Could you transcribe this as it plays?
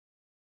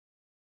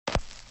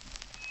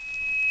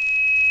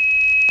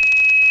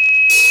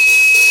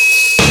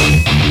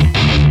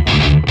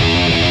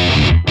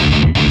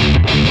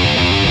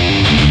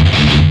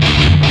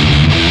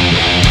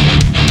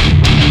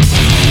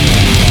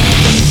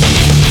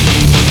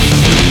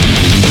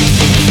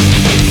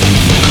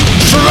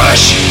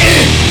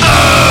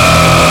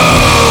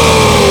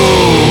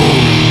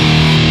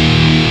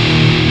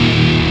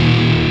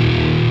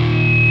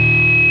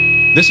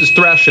is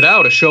Thrash It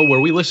Out, a show where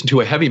we listen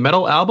to a heavy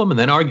metal album and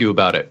then argue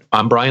about it.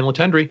 I'm Brian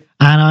Latendry.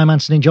 And I'm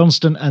Anthony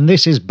Johnston, and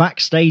this is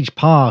Backstage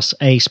Pass,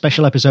 a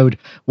special episode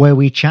where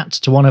we chat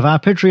to one of our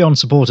Patreon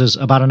supporters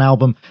about an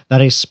album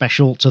that is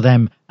special to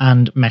them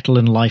and metal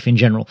and life in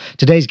general.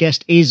 Today's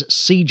guest is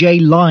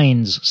CJ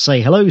Lines.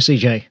 Say hello,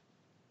 CJ.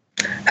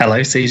 Hello,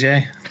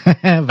 CJ.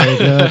 Very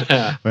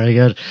good. Very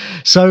good.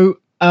 So,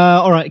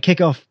 all right,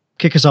 kick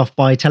us off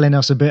by telling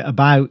us a bit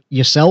about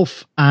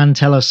yourself and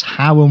tell us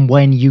how and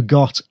when you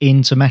got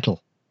into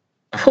metal.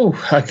 Oh,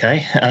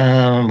 okay.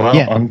 I'm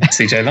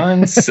CJ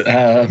Lyons.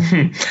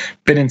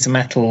 Been into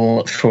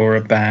metal for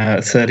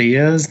about 30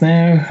 years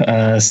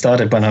now.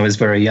 Started when I was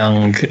very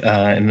young,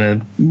 in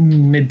the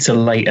mid to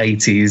late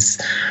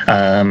 80s.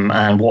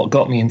 And what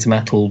got me into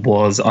metal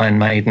was Iron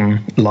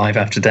Maiden, Live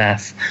After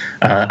Death.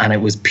 And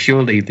it was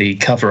purely the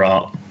cover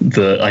art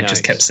that I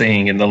just kept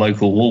seeing in the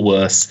local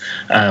Woolworths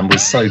and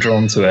was so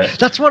drawn to it.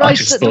 That's what I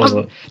said.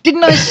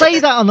 Didn't I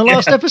say that on the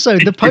last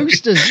episode? The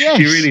posters, yes.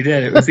 You really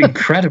did. It was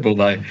incredible,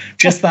 though.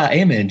 Just that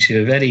image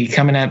of Eddie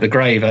coming out the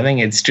grave, I think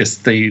it's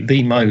just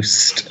the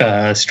most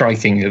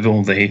striking of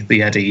all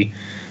the Eddie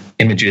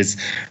images.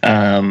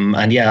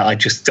 And yeah, I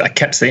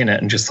kept seeing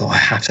it and just thought, I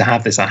have to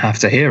have this, I have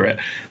to hear it.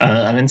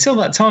 And until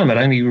that time, I'd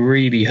only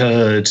really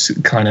heard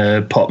kind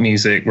of pop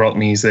music, rock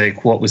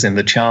music, what was in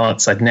the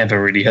charts. I'd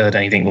never really heard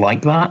anything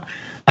like that.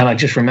 And I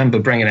just remember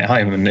bringing it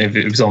home, and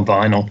it was on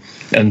vinyl,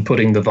 and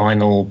putting the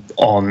vinyl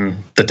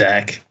on the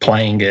deck,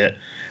 playing it,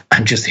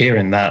 and just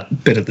hearing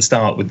that bit at the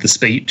start with the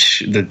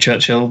speech, the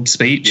Churchill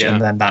speech,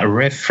 and then that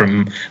riff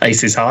from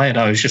Aces High, and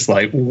I was just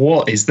like,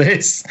 what is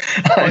this?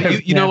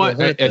 You know what?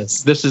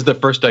 This is the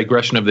first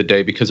digression of the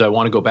day, because I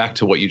want to go back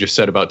to what you just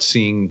said about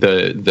seeing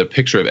the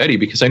picture of Eddie,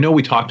 because I know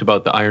we talked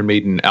about the Iron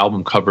Maiden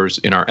album covers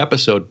in our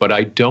episode, but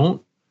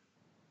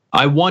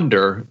I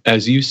wonder,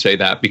 as you say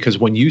that, because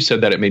when you said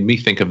that, it made me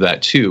think of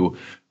that too.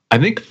 I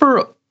think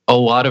for a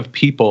lot of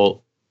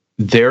people,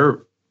 their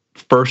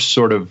first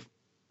sort of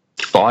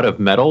thought of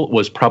metal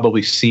was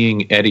probably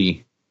seeing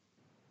Eddie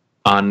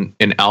on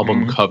an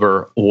album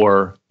cover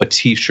or a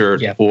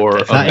t-shirt or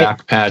a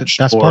back patch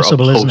that's or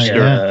possible, a poster. isn't it?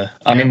 Yeah.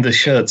 I mean, the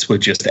shirts were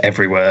just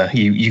everywhere.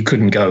 You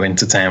couldn't go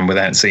into town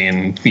without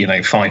seeing,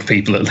 5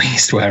 people at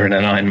least wearing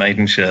an Iron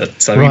Maiden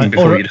shirt. So even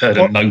before you'd heard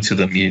a note of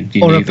them, you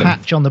knew them. Or a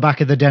patch on the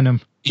back of the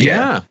denim.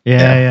 Yeah.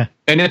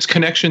 And its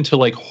connection to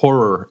like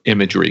horror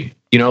imagery.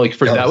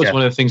 That was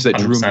one of the things that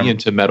drew 100%. Me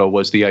into metal,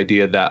 was the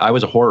idea that I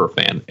was a horror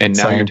fan, and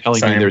now you're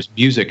telling me there's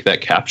music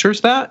that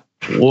captures that.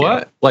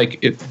 What?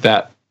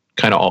 That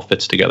kind of all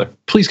fits together.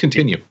 Please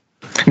continue.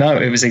 No,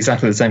 it was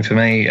exactly the same for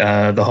me.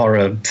 The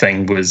horror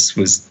thing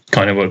was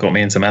kind of what got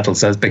me into metal.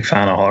 So I was a big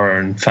fan of horror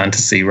and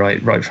fantasy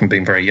right from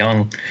being very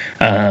young.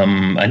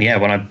 And yeah,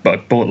 when I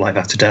bought Live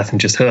After Death and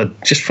just heard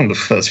from the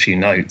first few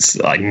notes,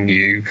 I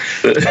knew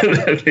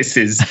that this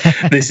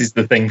is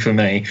the thing for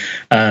me.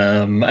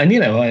 And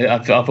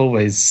I've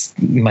always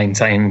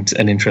maintained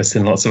an interest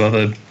in lots of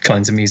other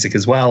kinds of music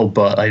as well.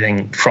 But I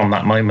think from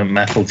that moment,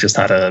 metal just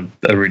had a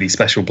really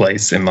special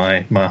place in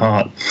my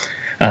heart.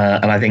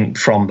 And I think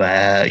from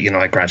there,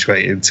 I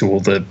graduated to all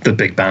the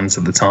big bands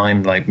at the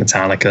time, like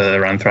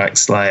Metallica,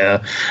 Anthrax, Slayer,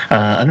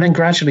 and then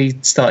gradually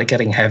started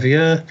getting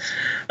heavier.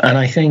 And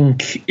I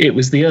think it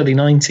was the early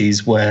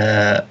 90s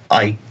where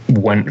I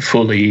went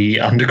fully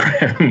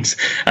underground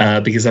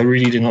because I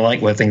really didn't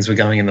like where things were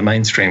going in the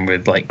mainstream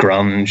with like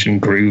grunge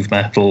and groove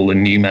metal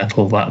and new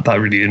metal. That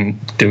really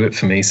didn't do it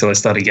for me. So I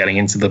started getting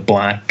into the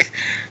black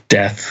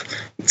death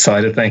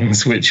side of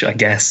things, which I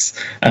guess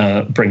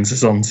brings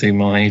us on to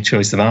my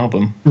choice of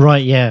album.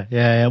 Right,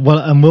 yeah. Well,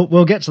 and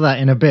we'll get to that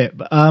in a bit.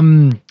 But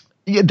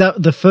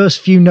the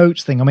first few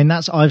notes thing, I mean,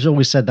 I've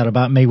always said that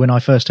about me when I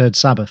first heard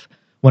Sabbath.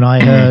 When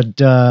I heard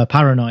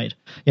Paranoid,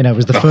 it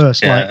was the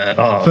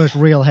first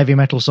real heavy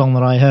metal song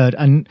that I heard.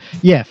 And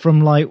yeah, from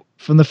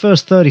the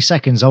first 30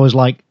 seconds, I was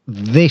like,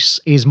 this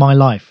is my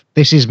life.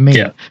 This is me.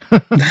 Yeah.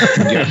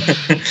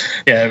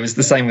 Yeah, it was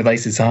the same with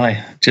Aces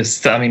High.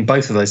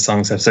 Both of those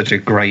songs have such a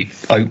great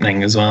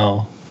opening as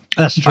well.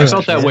 That's true. I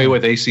felt that way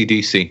with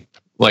AC/DC.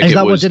 Is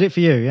that what did it for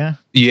you? Yeah.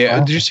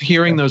 Yeah, just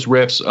hearing those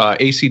riffs,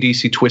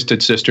 AC/DC,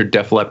 Twisted Sister,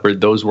 Def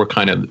Leppard, those were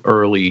kind of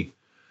early,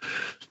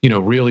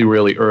 really,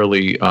 really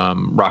early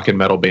rock and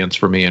metal bands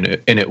for me. And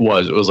it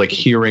was like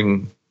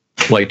hearing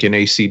like an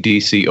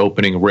AC/DC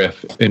opening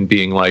riff and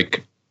being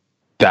like,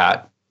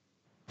 that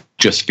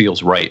just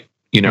feels right,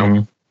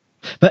 Mm-hmm.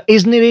 But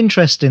isn't it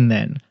interesting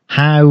then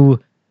how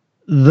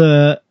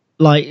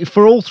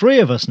for all three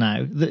of us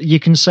now, that you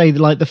can say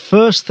that the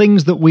first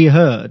things that we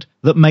heard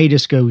that made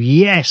us go,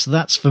 yes,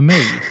 that's for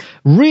me,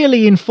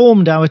 really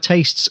informed our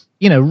tastes,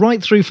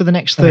 right through for the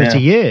next 30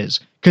 years.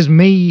 Because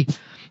me,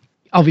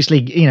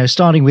 obviously,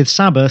 starting with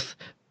Sabbath,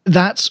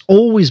 that's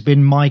always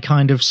been my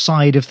kind of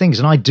side of things.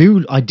 And I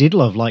did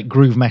love like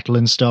groove metal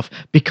and stuff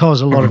because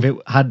a lot of it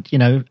had,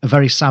 a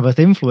very Sabbath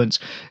influence.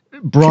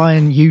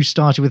 Brian, you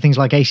started with things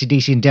like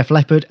AC/DC and Def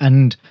Leppard,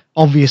 and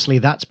obviously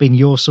that's been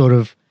your sort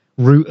of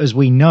route as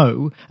we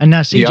know. And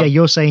now, CJ,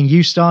 you're saying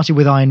you started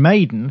with Iron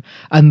Maiden,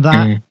 and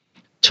that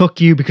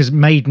took you, because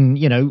Maiden,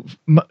 you know,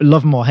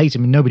 love them or hate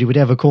them, nobody would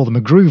ever call them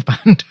a groove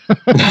band,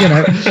 you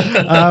know.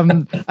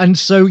 And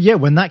so, yeah,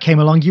 when that came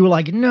along, you were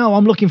like, no,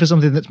 I'm looking for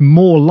something that's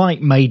more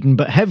like Maiden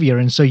but heavier,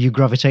 and so you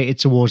gravitated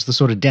towards the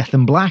sort of Death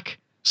and Black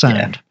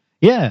sound.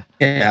 Yeah,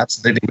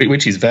 absolutely,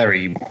 which is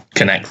very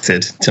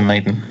connected to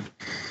Maiden.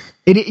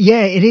 It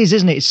is,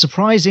 isn't it? It's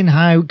surprising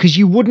how, because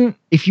you wouldn't,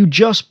 if you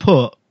just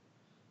put,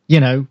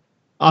 you know,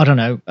 I don't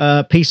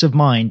know, Peace of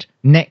Mind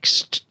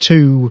next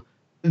to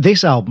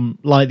this album,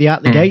 like the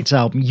At the Gates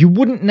album, you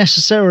wouldn't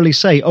necessarily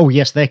say, oh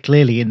yes, they're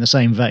clearly in the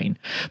same vein.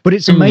 But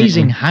it's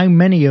amazing how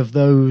many of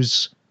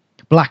those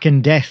Black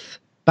and Death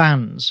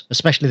bands,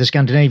 especially the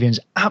Scandinavians,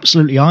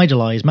 absolutely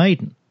idolize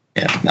Maiden.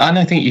 Yeah, and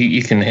I think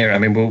you can hear it. I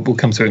mean, we'll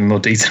come to it in more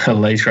detail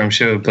later, I'm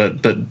sure,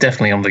 but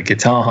definitely on the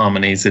guitar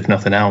harmonies, if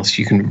nothing else,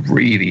 you can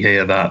really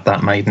hear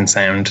that Maiden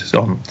sound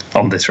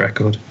on this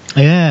record.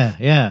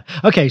 Yeah.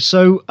 Okay,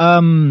 so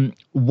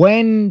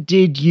when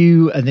did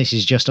you, and this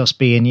is just us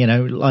being, you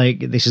know,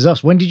 like, this is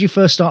us, when did you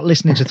first start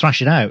listening to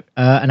Thrash It Out,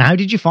 and how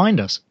did you find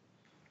us?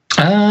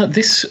 I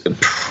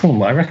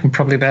reckon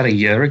probably about a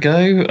year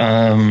ago.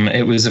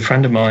 It was a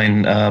friend of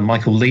mine,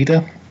 Michael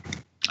Leader.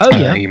 Oh,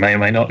 yeah. You may or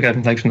may not go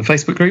and play from the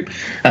Facebook group.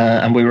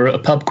 And we were at a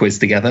pub quiz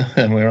together,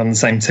 and we were on the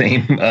same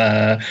team.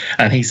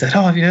 And he said,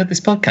 oh, have you heard this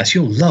podcast?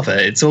 You'll love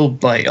it. It's all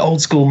like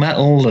old school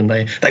metal, and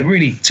they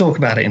really talk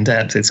about it in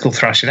depth. It's called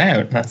Thrash It Out.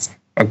 And that's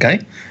okay,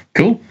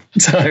 cool.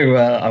 So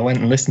I went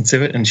and listened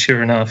to it, and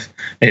sure enough,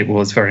 it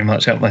was very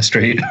much up my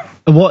street.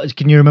 What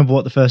can you remember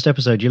what the first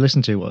episode you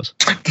listened to was?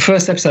 The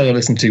first episode I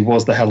listened to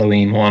was the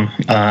Halloween one,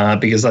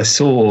 because I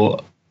saw...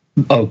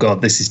 Oh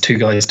God, this is two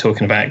guys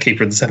talking about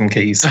Keeper of the Seven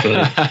Keys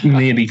for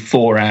nearly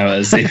 4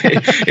 hours.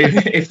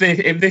 If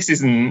this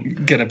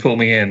isn't going to pull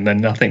me in, then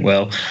nothing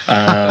will.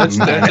 That's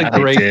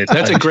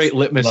a great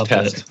litmus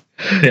test. It.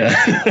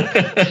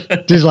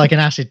 Yeah, this is like an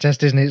acid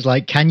test, isn't it? It's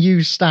like, can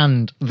you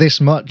stand this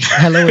much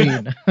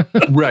Halloween?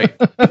 Right.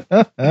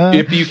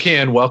 If you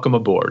can, welcome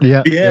aboard.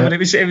 Yeah. But it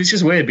was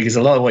just weird, because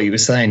a lot of what you were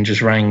saying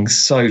just rang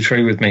so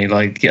true with me.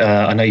 Like,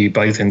 I know you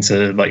both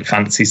into like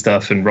fantasy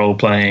stuff and role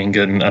playing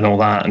and all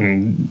that,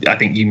 and I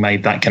think you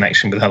made that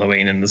connection with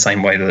Halloween in the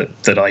same way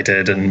that I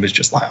did, and was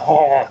just like,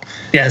 oh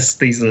yes,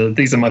 these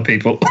are my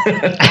people.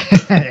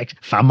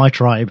 Found my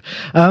tribe.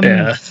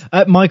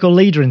 Michael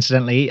Leader,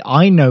 incidentally,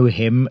 I know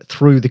him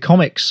through the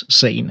comics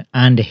scene,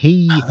 and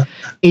he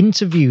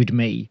interviewed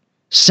me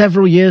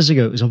several years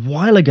ago. It was a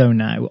while ago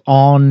now,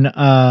 on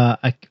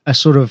a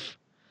sort of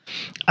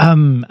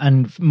and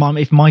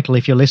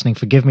if you're listening,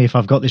 forgive me if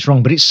I've got this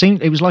wrong, but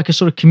it was like a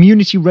sort of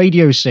community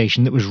radio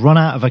station that was run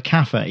out of a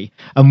cafe,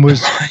 and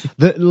was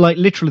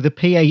literally the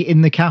PA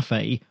in the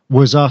cafe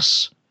was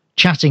us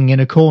chatting in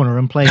a corner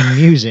and playing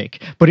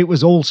music, but it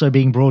was also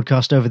being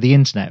broadcast over the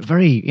internet.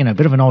 Very,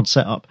 bit of an odd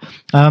setup.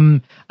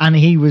 And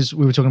we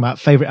were talking about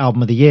favorite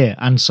album of the year,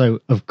 and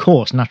so of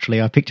course, naturally,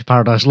 I picked a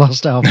Paradise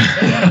Lost album.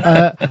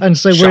 And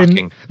so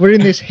we're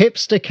in this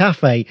hipster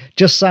cafe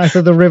just south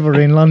of the river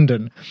in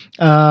London,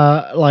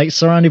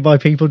 surrounded by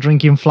people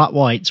drinking flat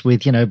whites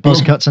with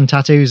buzz cuts and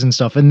tattoos and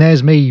stuff. And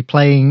there's me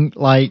playing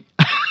like.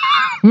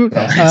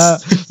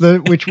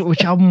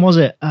 Which album was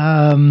it?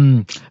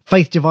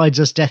 Faith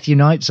Divides Us, Death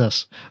Unites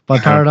Us by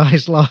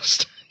Paradise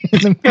Lost.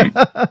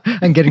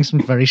 And getting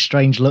some very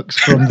strange looks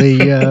from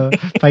the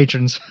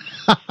patrons.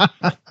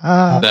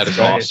 That is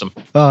awesome.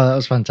 Oh, that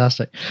was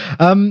fantastic.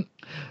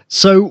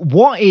 So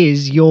what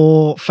is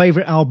your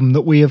favorite album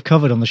that we have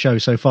covered on the show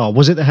so far?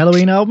 Was it the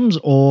Halloween albums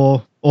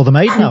or the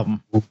Maiden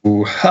album?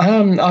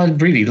 I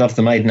really love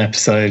the Maiden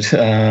episode.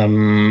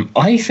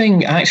 I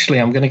think actually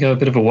I'm going to go a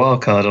bit of a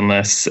wild card on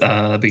this,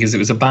 because it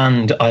was a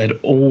band I had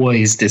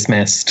always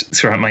dismissed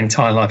throughout my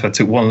entire life. I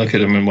took one look at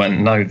them and went,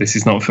 no, this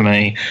is not for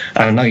me.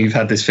 I know you've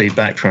had this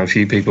feedback from a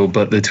few people,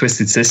 but the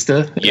Twisted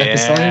Sister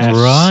episode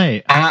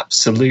right,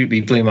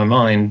 absolutely blew my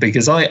mind,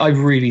 because I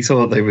really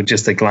thought they were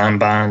just a glam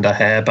band, a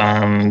hair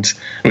band,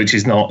 which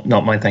is not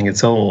my thing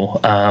at all.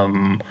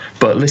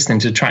 But listening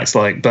to tracks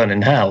like Burn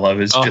in Hell, I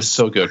was just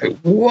so good.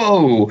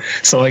 Whoa!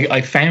 So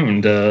I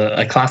found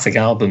a classic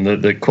album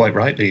that quite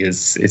rightly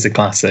is a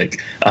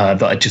classic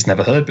that I'd just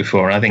never heard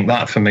before. And I think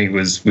that for me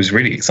was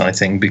really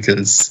exciting,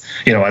 because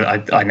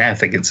I now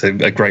think it's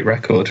a great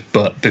record,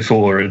 but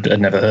before I'd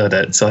never heard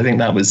it. So I think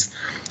that was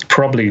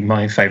probably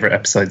my favorite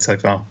episode so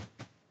far.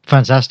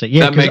 Fantastic!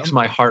 Yeah, that makes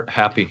my heart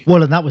happy.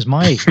 Well, and that was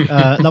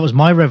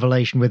my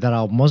revelation with that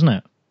album, wasn't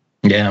it?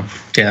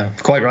 Yeah,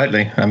 quite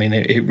rightly. I mean,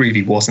 it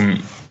really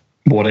wasn't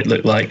what it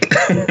looked like.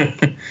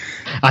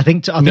 I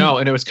think no,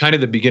 and it was kind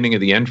of the beginning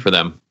of the end for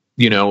them,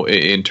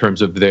 in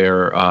terms of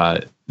their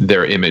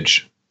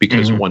image,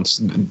 because once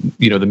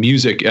the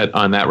music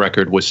on that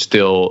record was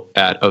still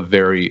at a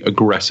very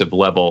aggressive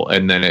level,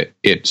 and then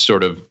it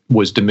sort of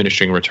was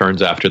diminishing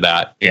returns after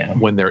that,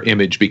 when their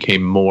image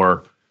became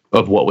more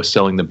of what was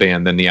selling the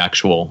band than the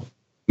actual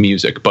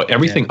music. But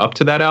everything up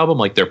to that album,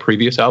 like their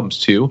previous albums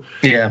too,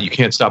 You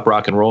Can't Stop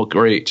Rock and Roll,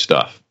 great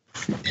stuff.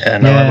 I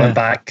went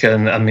back,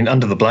 and I mean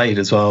Under the Blade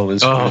as well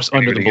was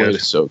Under the Blade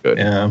is so good.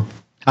 Yeah.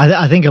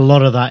 I think a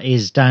lot of that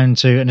is down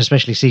to, and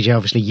especially CJ,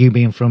 obviously you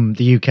being from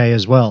the UK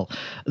as well,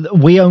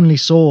 we only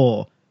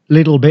saw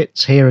little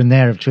bits here and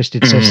there of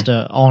Twisted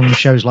Sister on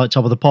shows like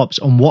Top of the Pops,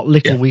 and what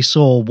little we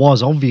saw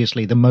was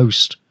obviously the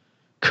most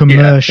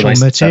commercial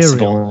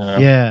material.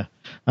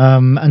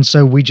 And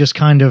so we just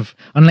kind of,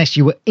 unless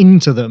you were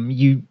into them,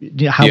 we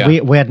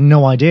had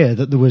no idea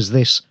that there was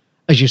this,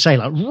 as you say,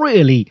 like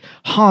really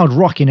hard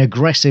rocking,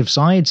 aggressive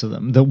side to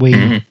them that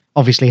we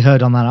obviously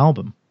heard on that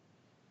album.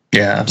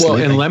 Yeah,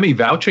 absolutely. Well, and Lemmy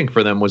vouching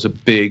for them was a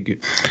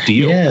big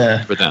deal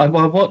for them.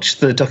 I watched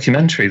the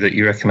documentary that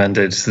you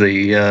recommended,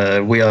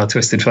 the We Are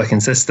Twisted Fucking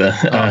Sister.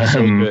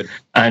 So good.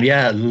 And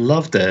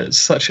loved it. It's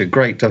such a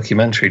great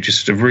documentary,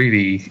 just a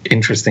really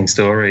interesting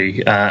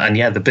story. And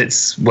the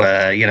bits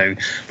where,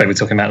 they were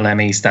talking about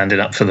Lemmy standing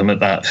up for them at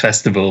that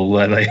festival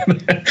where they,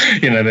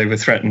 they were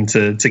threatened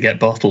to get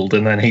bottled.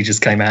 And then he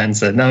just came out and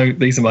said, no,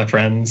 these are my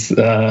friends.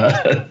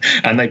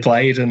 And they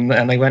played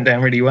and they went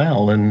down really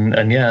well. And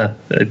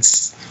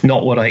it's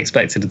not what I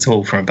expected at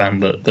all from a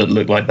band that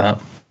looked like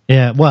that.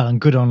 Yeah, well, and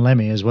good on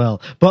Lemmy as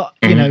well. But,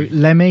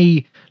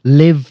 Lemmy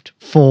lived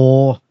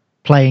for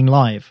playing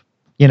live.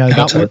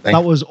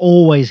 That was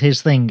always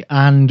his thing.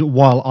 And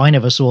while I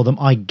never saw them,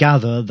 I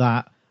gather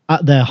that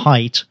at their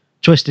height,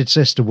 Twisted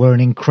Sister were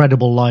an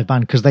incredible live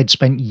band because they'd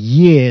spent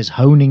years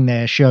honing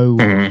their show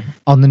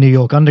on the New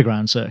York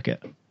Underground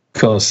circuit.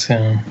 Of course,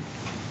 yeah.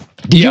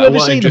 Did you ever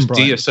see them,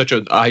 Brian?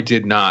 I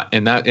did not.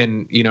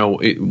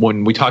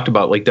 When we talked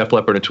about like Def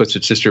Leppard and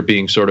Twisted Sister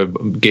being sort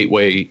of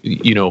gateway,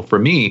 for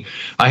me,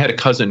 I had a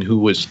cousin who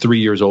was 3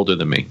 years older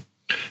than me.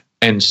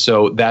 And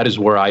so that is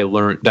where I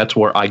learned, that's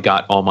where I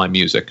got all my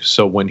music.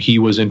 So when he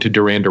was into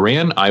Duran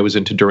Duran, I was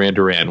into Duran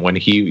Duran. When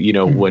he,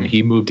 when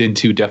he moved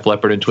into Def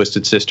Leppard and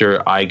Twisted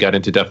Sister, I got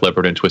into Def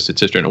Leppard and Twisted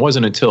Sister. And it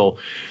wasn't until,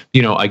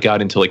 I got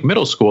into like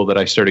middle school that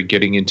I started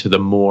getting into the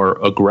more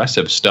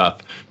aggressive stuff,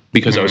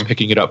 because I was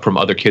picking it up from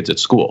other kids at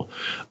school.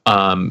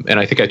 And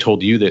I think I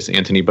told you this,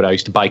 Anthony, but I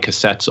used to buy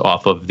cassettes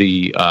off of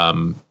the,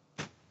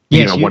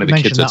 one of the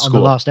kids at school.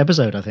 On the last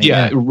episode, I think.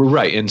 Yeah,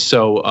 right. And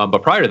so,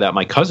 but prior to that,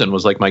 my cousin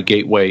was like my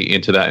gateway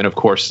into that. And of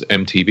course,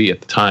 MTV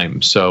at the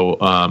time. So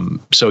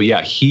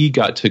he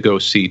got to go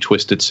see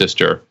Twisted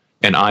Sister,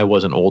 and I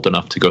wasn't old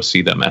enough to go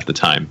see them at the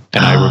time.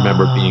 And I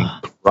remember being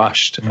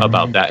crushed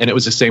about that. And it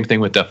was the same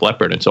thing with Def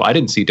Leppard. And so I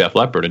didn't see Def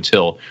Leppard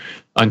until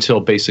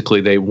basically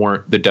they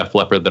weren't the Def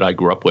Leppard that I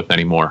grew up with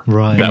anymore.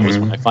 Right. That was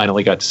when I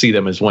finally got to see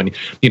them, is when,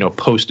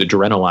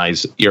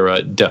 post-Adrenalize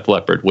era Def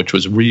Leppard, which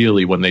was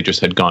really when they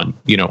just had gone,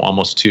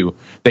 almost to,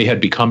 they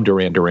had become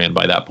Duran Duran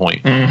by that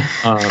point.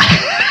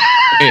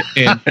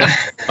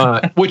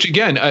 Which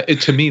again,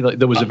 to me,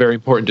 there was a very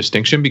important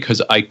distinction,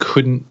 because I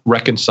couldn't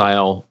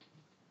reconcile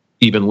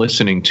even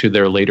listening to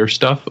their later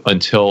stuff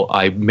until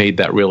I made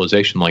that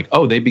realization, like,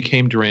 oh, they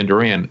became Duran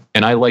Duran,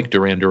 and I like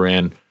Duran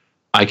Duran.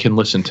 I can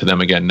listen to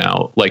them again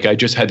now. Like, I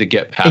just had to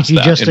get past that. If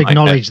you just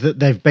acknowledge that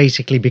they've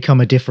basically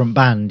become a different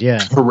band,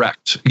 yeah.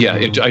 Correct. Yeah,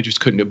 I just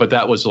couldn't. But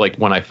that was like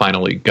when I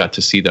finally got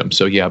to see them.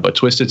 So yeah, but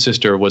Twisted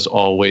Sister was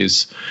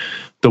always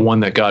the one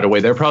that got away.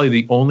 They're probably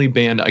the only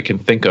band I can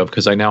think of,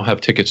 because I now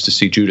have tickets to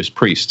see Judas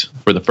Priest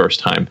for the first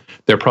time.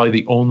 They're probably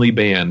the only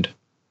band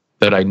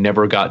that I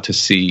never got to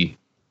see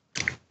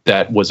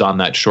that was on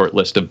that short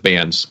list of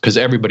bands, because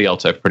everybody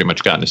else I've pretty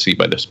much gotten to see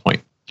by this point.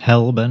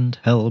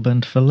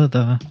 Hellbent for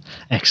leather.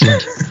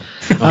 Excellent.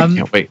 I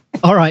can't wait.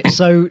 All right,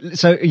 so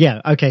yeah,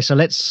 okay, so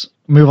let's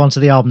move on to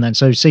the album then.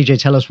 So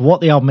CJ, tell us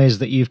what the album is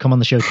that you've come on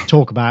the show to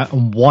talk about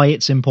and why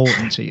it's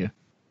important to you.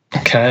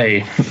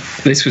 Okay,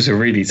 this was a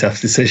really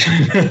tough decision.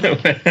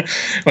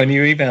 When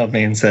you emailed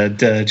me and said,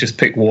 just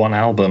pick one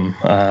album,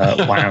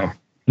 wow.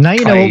 Now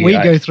you know what we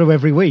go through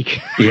every week.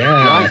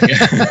 Yeah.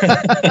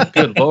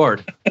 Good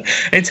Lord.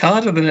 It's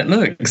harder than it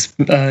looks.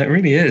 It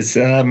really is.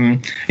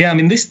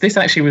 This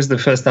actually was the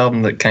first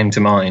album that came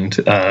to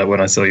mind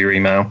when I saw your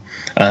email.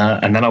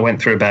 And then I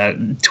went through about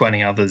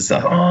 20 others. Oh,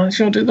 I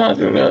should do that.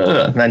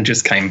 And then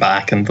just came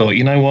back and thought,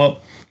 you know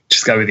what?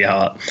 Just go with your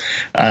heart.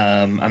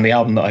 And the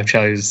album that I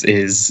chose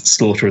is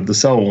Slaughter of the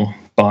Soul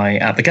by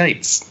At the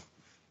Gates.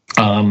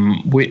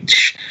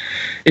 Which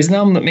is an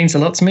album that means a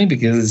lot to me,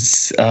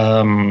 because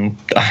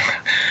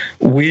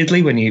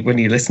weirdly, when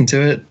you listen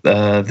to it,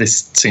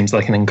 this seems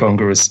like an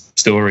incongruous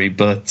story,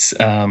 but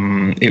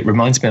it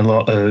reminds me a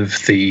lot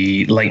of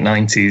the late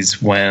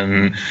 90s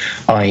when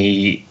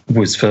I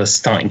was first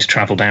starting to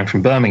travel down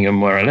from Birmingham,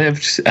 where I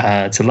lived,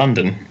 to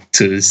London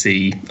to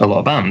see a lot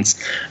of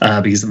bands,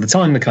 because at the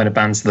time the kind of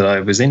bands that I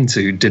was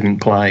into didn't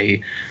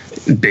play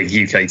big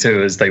UK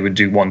tours. They would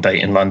do one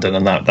date in London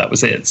and that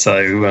was it.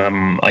 So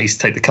I used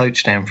to take the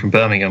coach down from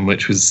Birmingham,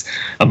 which was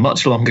a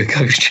much longer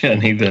coach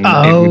journey than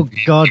from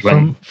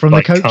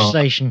the coach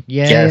station. From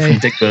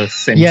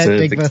Digbeth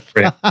into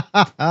Victoria.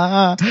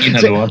 You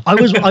know the one.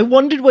 I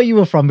wondered where you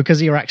were from because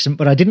of your accent,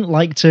 but I didn't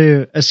like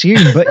to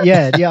assume. But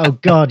oh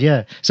god,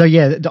 yeah. So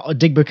yeah,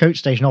 Digbeth coach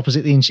station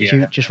opposite the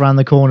Institute, just round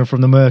the corner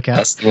from the Mercat.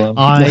 That's the one.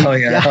 I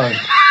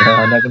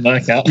know the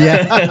Mercat.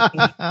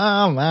 Yeah.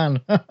 Oh man.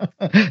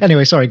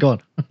 Anyway, sorry, go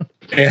on.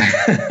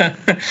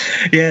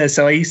 Yeah.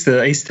 So I used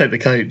to take the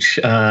coach,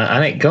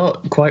 and it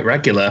got quite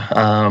regular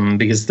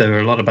because there were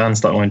a lot of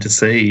bands that I wanted to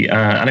see,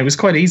 and it was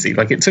quite easy.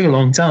 Like, it took a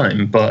long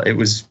time, but it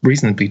was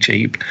reasonably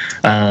cheap,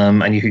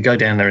 and you could go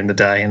down there in the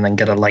day and then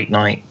get a late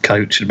night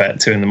coach at about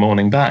 2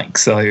 a.m. back.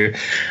 So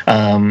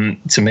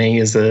to me,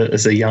 as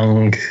a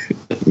young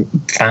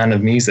fan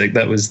of music,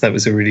 that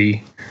was a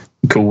really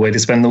cool way to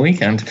spend the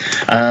weekend.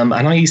 And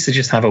I used to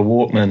just have a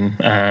Walkman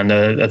and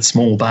a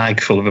small bag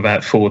full of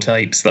about 4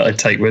 tapes that I'd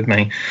take with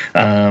me.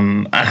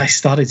 And I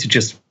started to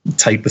just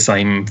tape the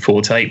same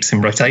 4 tapes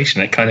in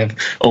rotation. It kind of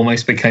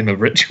almost became a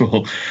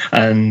ritual.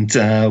 And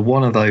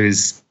one of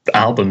those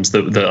albums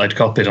that I'd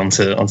copied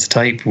onto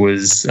tape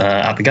was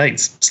At the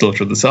Gates,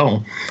 Slaughter of the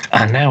Soul.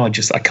 And now I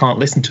can't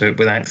listen to it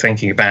without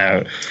thinking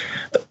about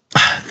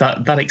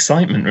that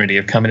excitement, really,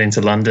 of coming into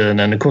London.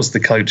 And of course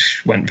the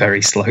coach went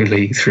very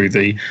slowly through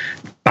the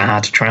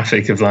bad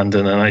traffic of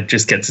London, and I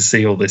just get to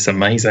see all this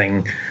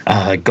amazing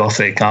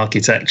Gothic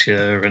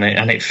architecture,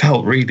 and it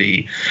felt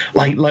really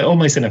like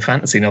almost in a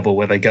fantasy novel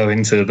where they go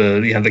into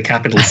the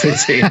capital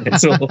city and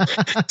it's all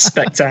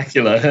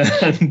spectacular.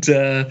 And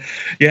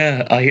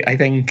I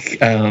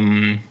think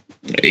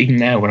even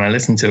now when I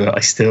listen to it, I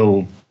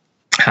still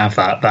have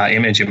that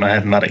image in my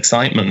head and that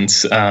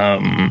excitement,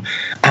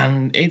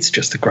 and it's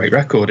just a great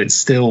record. It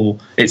still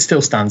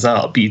stands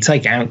up. You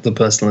take out the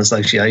personal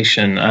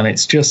association, and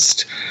it's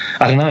just,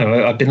 I don't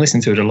know, I've been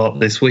listening to it a lot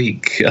this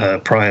week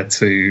prior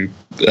to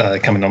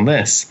coming on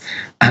this,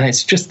 and it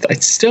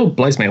still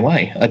blows me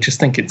away. I just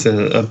think it's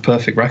a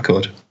perfect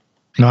record.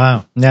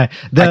 Wow. Yeah.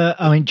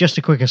 I mean, just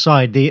a quick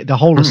aside, the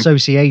whole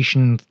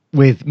association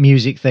with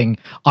music thing,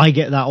 I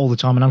get that all the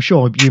time, and I'm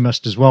sure you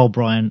must as well,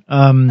 Brian.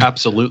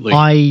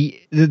 Absolutely.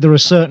 There are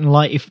certain,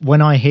 like,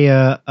 when I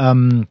hear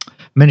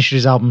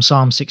Ministry's album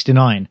Psalm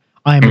 69,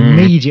 I am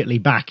immediately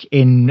back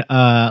in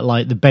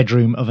like the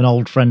bedroom of an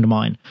old friend of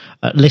mine,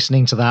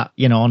 listening to that,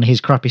 on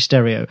his crappy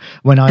stereo.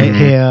 When I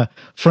hear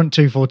Front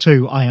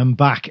 242, I am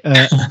back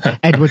at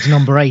Edwards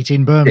Number 8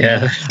 in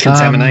Birmingham. Yeah,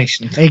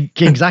 Contamination.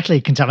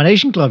 Exactly,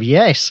 Contamination Club,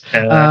 yes.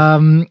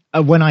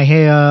 When I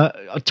hear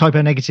Type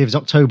O Negative's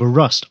October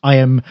Rust, I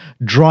am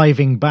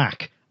driving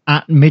back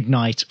at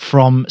midnight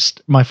from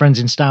my friends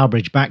in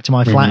Stourbridge back to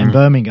my flat in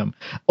Birmingham.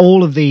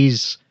 All of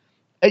these...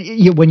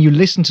 when you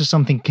listen to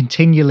something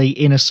continually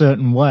in a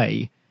certain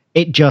way,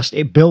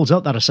 it builds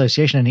up that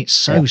association, and it's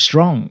so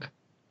strong.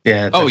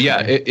 Yeah. Definitely. Oh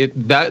yeah.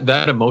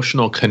 That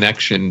emotional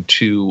connection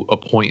to a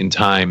point in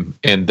time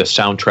and the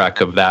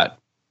soundtrack of that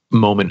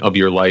moment of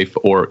your life,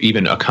 or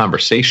even a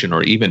conversation,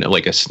 or even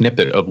like a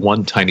snippet of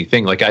one tiny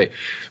thing. Like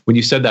when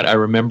you said that, I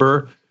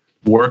remember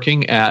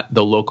working at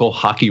the local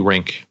hockey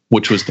rink,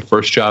 which was the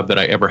first job that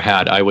I ever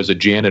had. I was a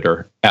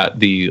janitor at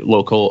the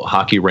local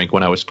hockey rink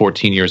when I was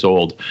 14 years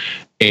old,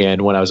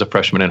 and when I was a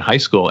freshman in high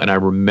school. And I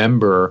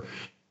remember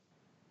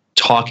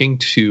talking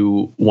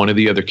to one of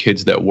the other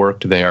kids that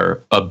worked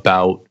there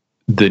about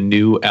the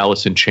new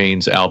Alice in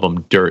Chains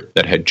album, Dirt,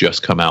 that had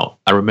just come out.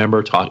 I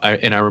remember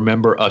I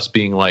remember us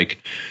being like,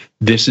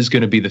 this is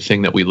going to be the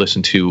thing that we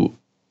listen to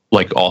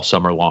like all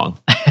summer long.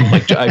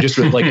 Like I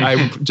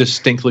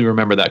distinctly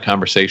remember that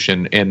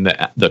conversation and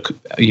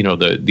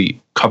the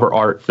cover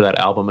art for that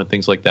album and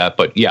things like that.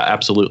 But yeah,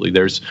 absolutely.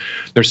 There's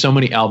so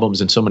many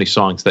albums and so many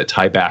songs that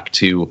tie back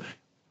to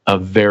a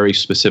very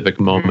specific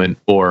moment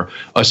or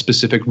a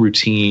specific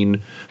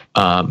routine.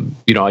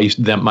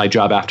 My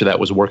job after that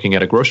was working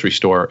at a grocery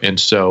store. And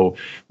so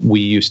we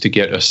used to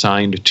get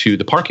assigned to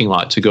the parking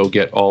lot to go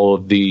get all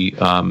of the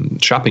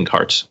shopping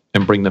carts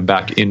and bring them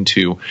back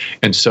into.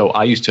 And so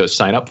I used to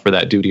sign up for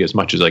that duty as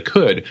much as I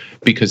could,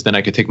 because then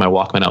I could take my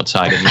Walkman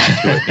outside and listen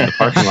to it in the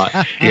parking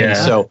lot. And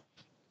so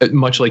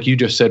much like you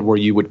just said, where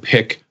you would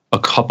pick a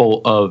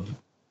couple of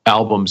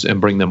albums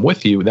and bring them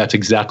with you, that's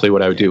exactly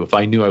what I would do. If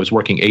I knew I was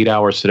working 8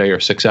 hours today or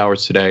 6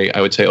 hours today,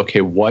 I would say, okay,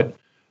 what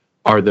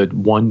are the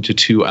 1 to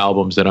 2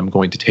 albums that I'm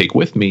going to take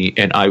with me?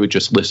 And I would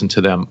just listen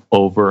to them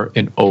over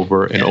and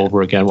over and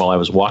over again while I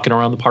was walking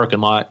around the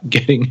parking lot,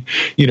 getting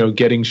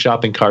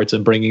shopping carts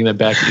and bringing them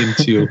back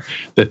into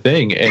the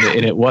thing.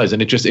 And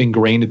it just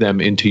ingrained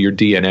them into your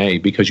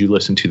DNA because you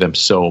listen to them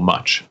so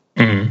much.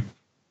 Mm.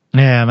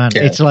 Yeah, man.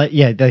 Yeah. It's like,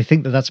 they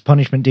think that that's a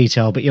punishment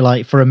detail, but you're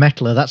like, for a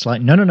metaler, that's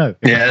like, no.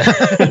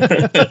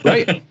 Yeah.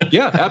 Right.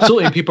 Yeah,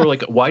 absolutely. And people are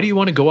like, why do you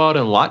want to go out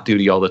on lot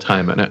duty all the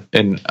time?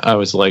 And I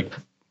was like,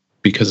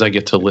 because I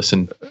get to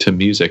listen to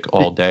music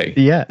all day.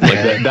 Yeah.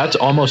 Like that's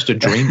almost a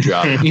dream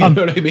job. You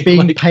know what I mean?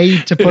 Being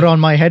paid to put on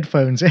my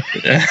headphones.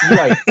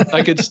 Right.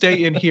 I could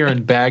stay in here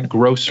and bag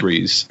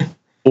groceries,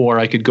 or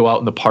I could go out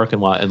in the parking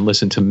lot and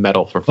listen to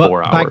metal for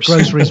 4 hours. Bag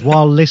groceries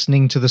while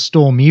listening to the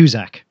store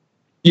music.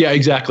 Yeah,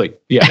 exactly.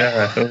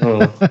 Yeah.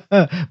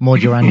 More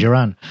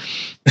Duran.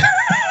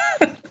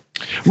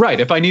 Right.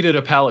 If I needed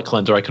a palate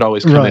cleanser, I could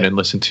always come in and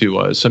listen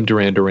to some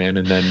Duran Duran,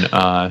 and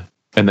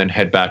then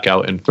head back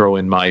out and throw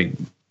in my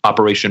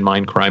Operation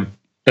Mindcrime.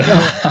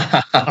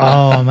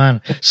 Oh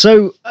man.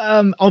 So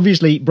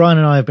obviously Brian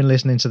and I have been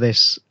listening to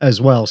this as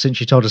well since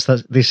you told us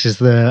that this is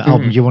the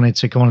album you wanted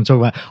to come on and talk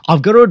about.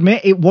 I've got to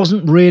admit it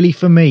wasn't really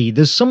for me.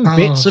 There's some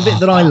bits of it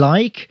that I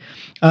like.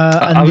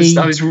 I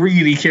was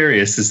really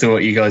curious as to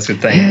what you guys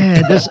would think.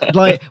 Yeah, there's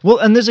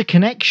and there's a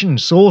connection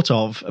sort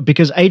of,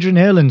 because Adrian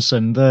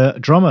Erlandson, the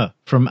drummer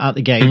from At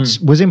the Gates,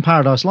 was in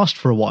Paradise Lost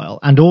for a while,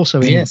 and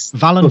also in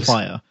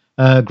Valenfire,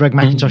 Greg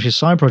McIntosh's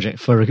side project,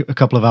 for a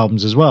couple of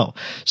albums as well.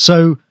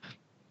 So,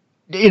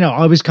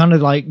 I was kind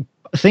of like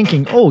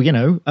thinking,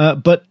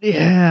 but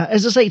yeah,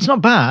 as I say, it's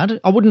not bad.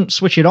 I wouldn't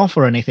switch it off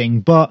or anything,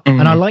 but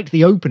and I liked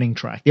the opening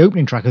track. The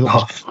opening track, I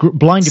thought was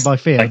Blinded by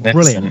Fear,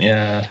 brilliant.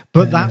 Yeah,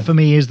 but that for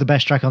me is the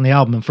best track on the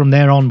album, and from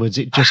there onwards,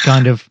 it just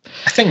kind of.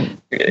 I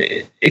think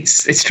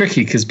it's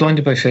tricky because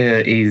Blinded by Fear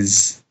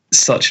is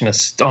such an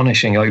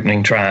astonishing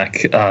opening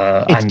track.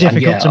 It's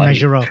difficult to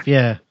measure up.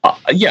 Yeah.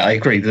 I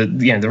agree that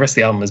the rest of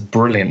the album, as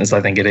brilliant as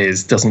I think it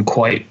is, doesn't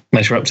quite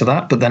measure up to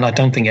that. But then I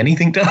don't think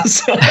anything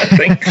does. I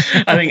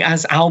think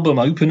as album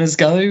openers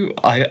go,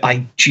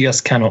 I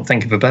just cannot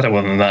think of a better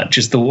one than that.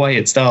 Just the way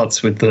it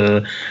starts with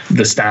the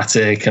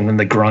static and then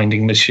the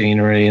grinding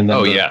machinery and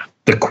then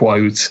the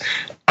quote.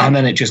 And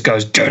then it just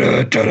goes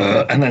da-da,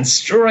 da-da, and then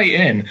straight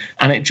in,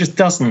 and it just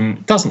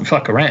doesn't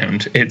fuck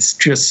around. It's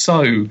just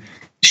so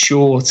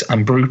short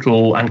and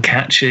brutal and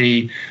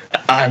catchy,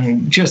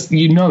 and just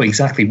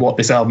exactly what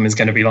this album is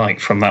going to be like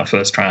from that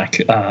first track,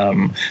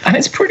 and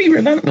it's pretty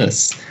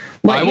relentless.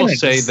 I will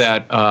say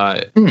that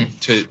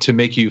to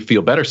make you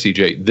feel better,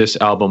 CJ, this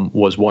album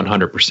was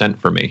 100%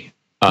 for me.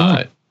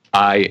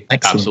 I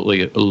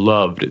absolutely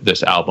loved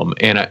this album,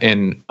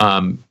 and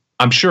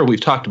I'm sure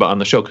we've talked about on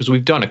the show because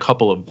we've done a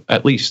couple of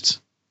at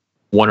least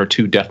one or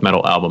two death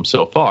metal albums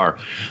so far.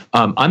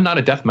 I'm not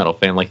a death metal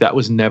fan. Like, that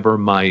was never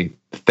my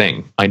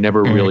thing. I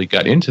never really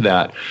got into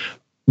that.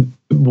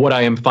 What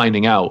I am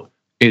finding out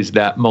is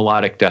that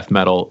melodic death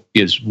metal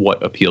is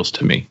what appeals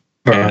to me.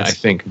 Right. And I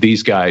think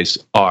these guys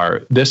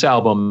are, this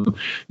album,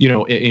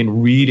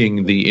 in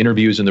reading the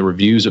interviews and the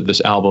reviews of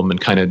this album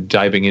and kind of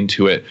diving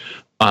into it,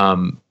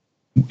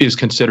 is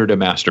considered a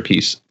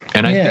masterpiece.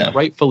 And I think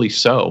rightfully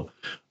so.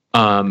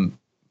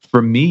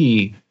 For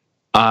me,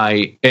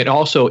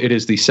 it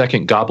is the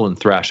second Goblin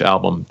Thrash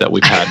album that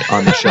we've had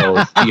on the show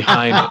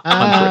behind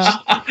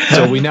Huntress.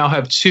 So we now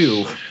have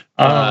two.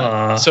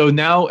 So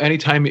now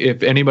anytime,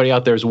 if anybody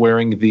out there is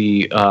wearing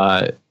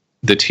the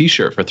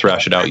t-shirt for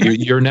Thrash It Out,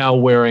 you're now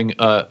wearing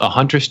a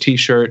Huntress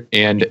t-shirt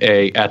and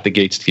a At the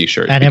Gates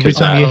t-shirt. And every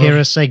time you hear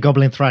us say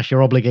Goblin Thrash,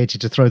 you're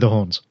obligated to throw the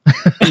horns.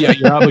 Yeah,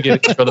 you're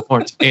obligated to throw the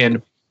horns.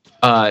 And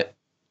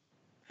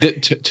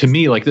to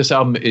me, like, this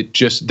album,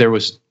 there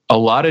was a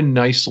lot of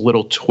nice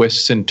little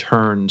twists and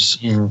turns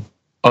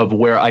of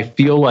where I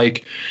feel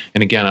like,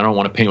 and again, I don't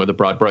want to paint with a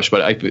broad brush,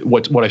 but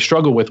what I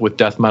struggle with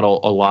death metal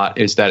a lot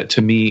is that,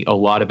 to me, a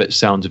lot of it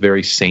sounds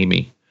very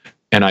samey,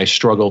 and I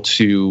struggle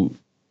to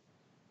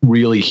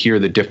really hear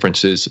the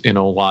differences in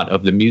a lot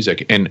of the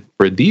music. And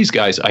for these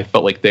guys, I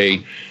felt like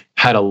they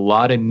had a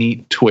lot of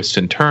neat twists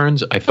and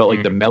turns. I felt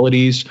like the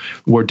melodies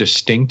were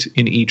distinct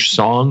in each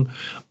song.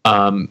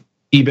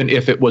 Even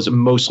if it was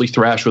mostly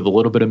thrash with a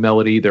little bit of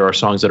melody, there are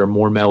songs that are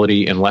more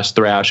melody and less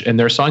thrash. And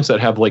there are songs that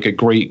have like a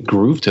great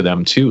groove to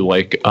them too.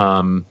 Like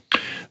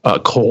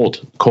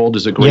Cold. Cold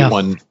is a great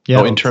one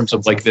in terms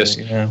of like this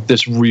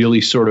really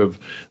sort of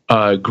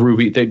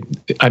groovy.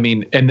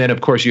 And then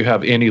of course you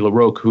have Andy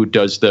LaRocque, who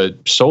does the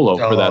solo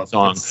for that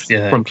song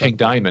from King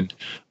Diamond.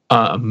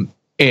 And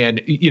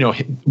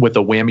with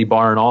a whammy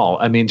bar and all.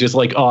 I mean, just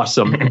like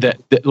awesome.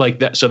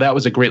 that. So that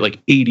was a great like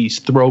 80s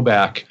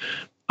throwback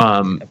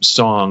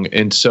song.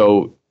 And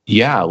so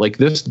like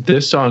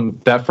this song,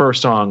 that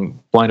first song,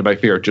 Blinded by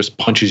Fear, just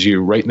punches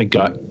you right in the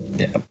gut.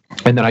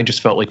 And then I just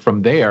felt like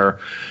from there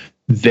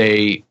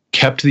they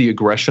kept the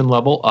aggression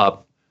level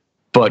up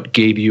but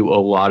gave you a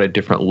lot of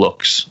different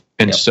looks.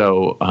 And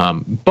so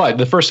but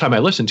the first time I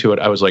listened to it,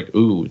 I was like,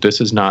 ooh,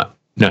 this is not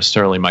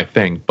necessarily my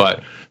thing.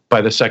 But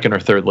by the second or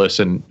third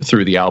listen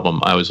through the album,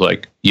 I was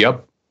like,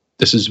 yep,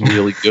 this is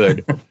really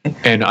good.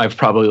 And I've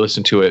probably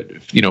listened to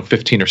it,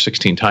 15 or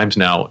 16 times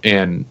now.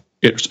 And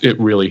it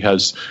really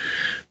has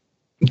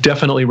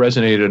definitely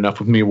resonated enough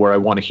with me where I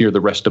want to hear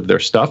the rest of their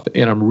stuff.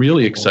 And I'm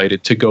really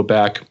excited to go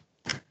back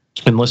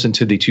and listen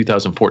to the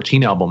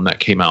 2014 album that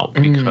came out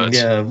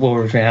because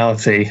War with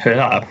Reality.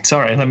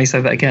 Sorry, let me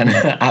say that again.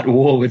 At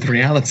War with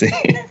Reality.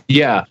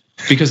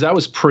 Because that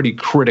was pretty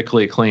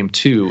critically acclaimed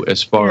too,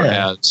 as far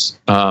as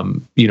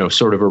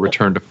sort of a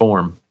return to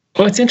form.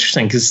 Well, it's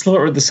interesting because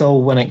Slaughter of the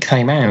Soul, when it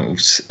came out,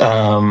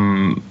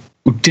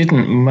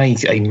 didn't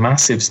make a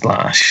massive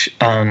splash.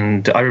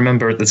 And I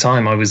remember at the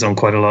time I was on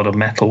quite a lot of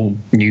metal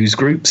news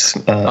groups.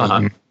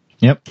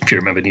 Yep. If you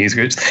remember news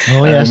groups.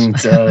 Oh, yes.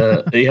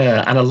 And,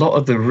 and a lot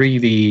of the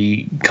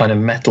really kind of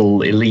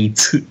metal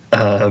elite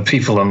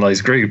people on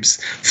those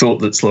groups thought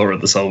that Slaughter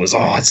of the Soul was,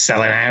 it's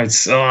selling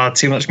out,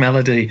 too much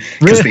melody.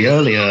 Because the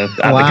earlier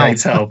At the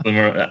Gates album,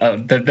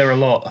 they're a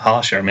lot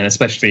harsher. I mean,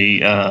 especially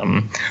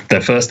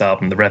their first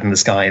album, The Red in the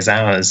Sky Is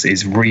Ours,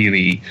 is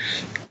really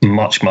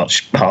much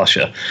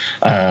harsher.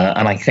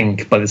 And I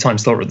think by the time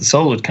Slaughter of the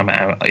Soul had come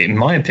out, in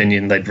my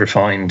opinion, they'd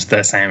refined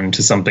their sound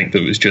to something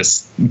that was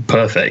just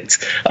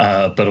perfect.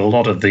 But a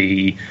lot of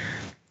the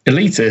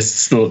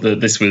elitists thought that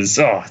this was,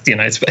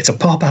 it's a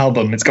pop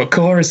album, it's got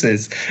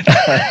choruses.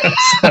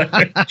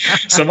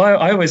 So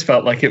I always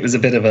felt like it was a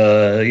bit of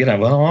a,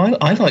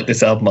 I like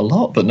this album a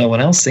lot, but no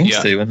one else seems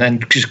to. And then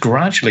just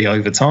gradually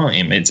over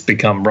time, it's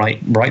become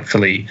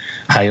rightfully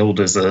hailed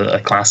as a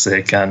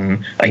classic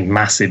and a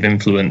massive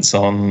influence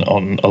on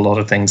a lot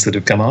of things that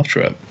have come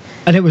after it.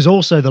 And it was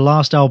also the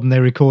last album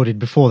they recorded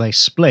before they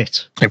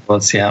split. It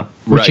was, yeah.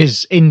 Which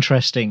is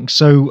interesting.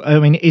 So, I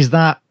mean, is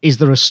there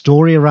a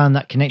story around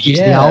that connected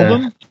to the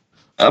album?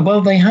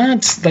 Well, they had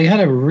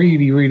a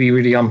really, really,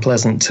 really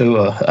unpleasant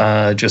tour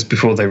just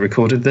before they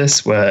recorded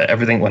this, where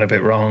everything went a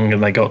bit wrong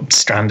and they got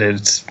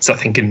stranded, I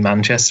think, in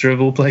Manchester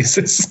of all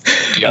places.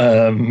 They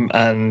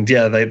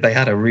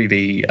had a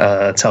really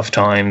tough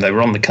time. They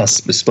were on the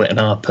cusp of splitting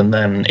up, and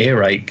then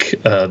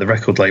Earache, the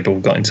record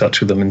label, got in touch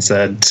with them and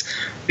said,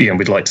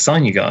 we'd like to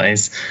sign you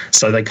guys.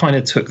 So they kind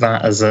of took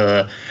that as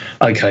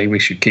okay, we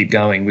should keep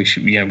going. We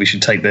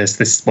should take this.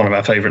 This is one of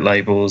our favorite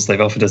labels. They've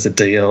offered us a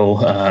deal,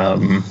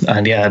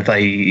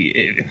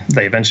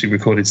 they eventually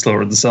recorded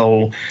Slaughter of the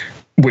Soul,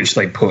 which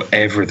they put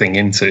everything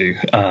into.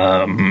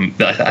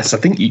 I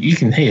think you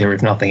can hear,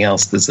 if nothing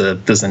else, there's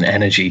an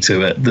energy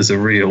to it. There's a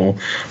real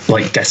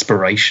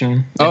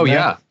desperation. Oh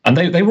yeah. And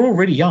they were all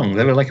really young.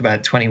 They were like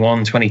about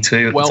 21,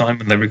 22 at the time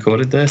when they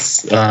recorded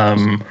this.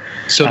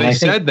 So they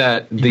said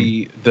that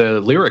the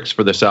lyrics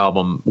for this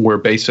album were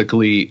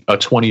basically a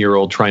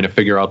 20-year-old trying to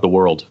figure out the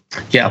world.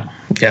 Yeah,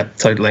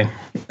 totally.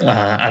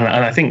 And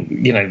I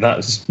think, that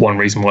was one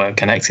reason why I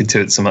connected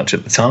to it so much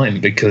at the time,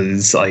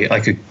 because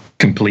I could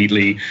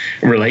completely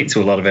relate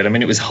to a lot of it. I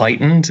mean, it was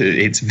heightened.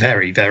 It's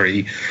very,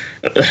 very,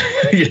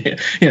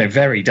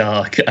 very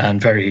dark and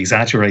very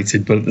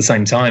exaggerated. But at the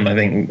same time, I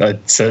think I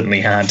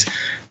certainly had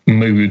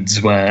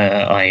moods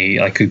where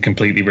I could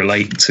completely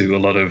relate to a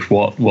lot of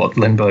what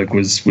Lindbergh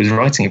was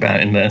writing about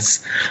in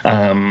this.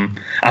 And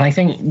I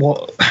think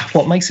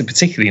what makes it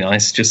particularly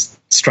nice, just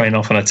straying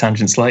off on a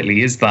tangent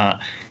slightly, is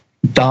that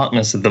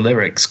darkness of the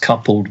lyrics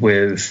coupled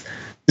with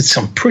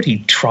some pretty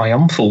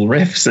triumphal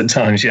riffs at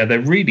times. Yeah,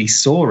 they're really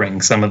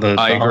soaring, some of the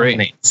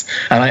harmonies.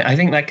 And I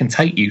think that can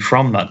take you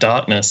from that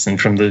darkness and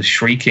from the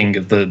shrieking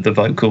of the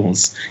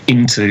vocals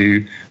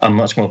into a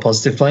much more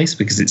positive place,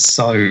 because it's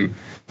so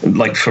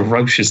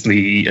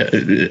ferociously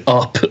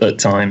up at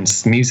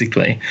times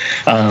musically.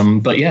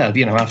 But yeah,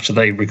 after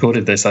they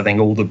recorded this, I think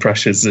all the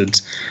pressures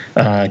had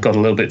got a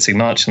little bit too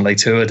much, and they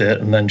toured it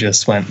and then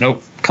just went,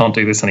 nope, can't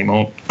do this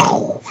anymore,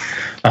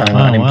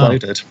 and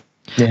imploded.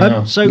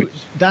 Yeah. So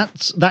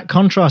that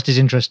contrast is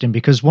interesting,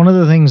 because one of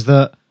the things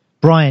that,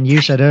 Brian,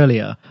 you said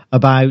earlier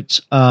about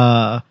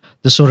the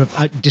sort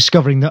of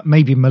discovering that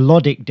maybe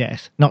melodic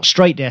death, not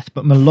straight death,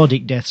 but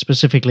melodic death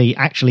specifically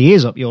actually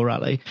is up your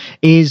alley,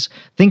 is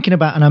thinking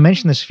about, and I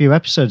mentioned this a few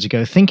episodes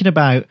ago, thinking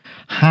about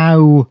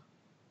how,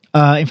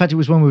 in fact, it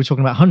was when we were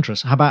talking about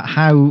Huntress, about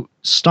how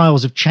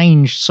styles have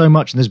changed so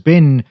much. And there's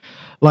been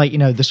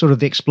the sort of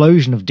the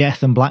explosion of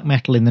death and black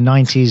metal in the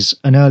 90s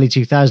and early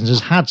 2000s has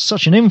had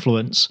such an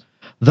influence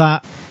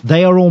that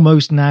they are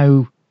almost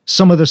now,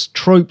 some of the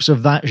tropes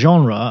of that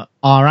genre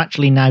are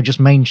actually now just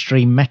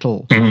mainstream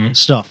metal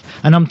stuff.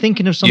 And I'm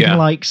thinking of something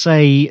like,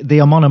 say, the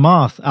Amon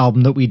Amarth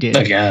album that we did,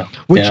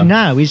 which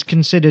now is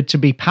considered to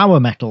be power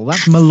metal.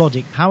 That's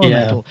melodic power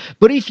metal.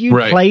 But if you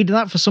played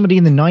that for somebody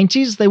in the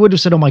 90s, they would have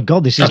said, oh my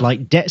God, this is like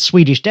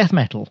Swedish death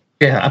metal.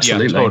 Yeah,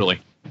 absolutely. Yeah, totally.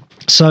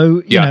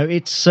 So,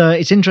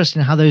 it's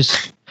interesting how the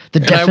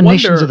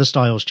definitions of the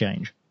styles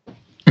change.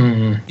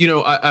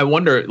 I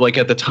wonder,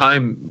 at the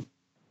time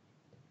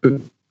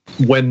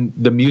when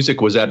the music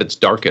was at its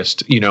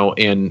darkest,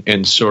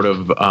 and sort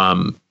of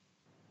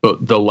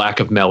the lack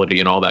of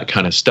melody and all that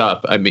kind of stuff.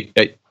 I mean,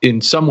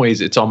 in some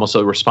ways, it's almost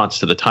a response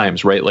to the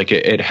times, right? Like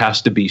it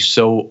has to be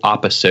so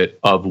opposite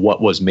of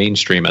what was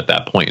mainstream at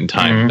that point in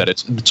time that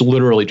it's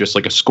literally just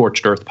like a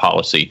scorched earth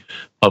policy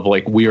of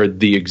we are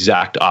the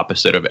exact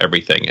opposite of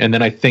everything. And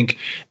then I think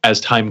as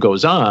time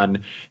goes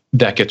on,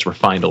 that gets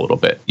refined a little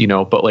bit,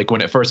 but when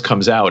it first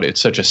comes out,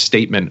 it's such a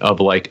statement of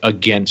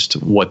against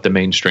what the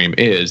mainstream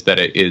is, that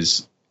it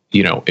is,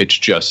 it's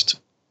just,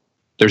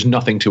 there's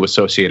nothing to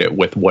associate it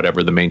with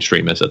whatever the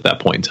mainstream is at that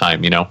point in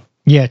time,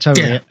 Yeah,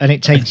 totally. Yeah. And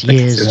it takes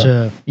years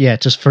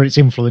just for its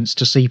influence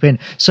to seep in.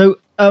 So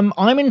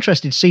I'm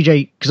interested,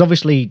 CJ, because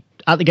obviously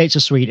At the Gates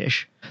are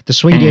Swedish. The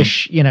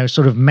Swedish,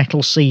 sort of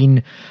metal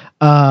scene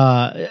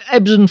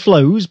ebbs and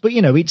flows, but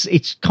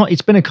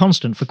it's been a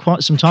constant for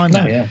quite some time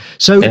now. Yeah.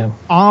 So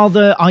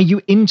are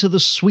you into the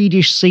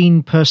Swedish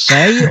scene per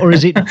se, or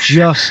is it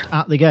just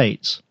At the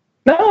Gates?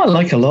 No, I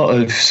like a lot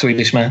of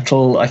Swedish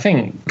metal. I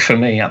think for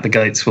me, At the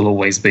Gates will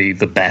always be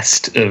the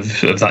best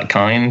of that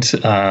kind.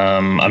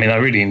 I mean, I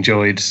really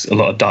enjoyed a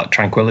lot of Dark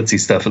Tranquillity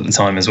stuff at the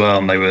time as well,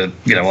 and they were,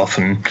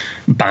 often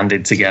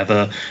banded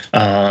together.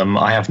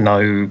 I have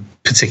no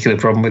particular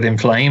problem with In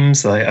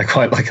Flames. I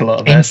quite like a lot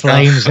of their stuff.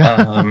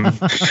 I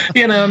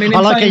mean, I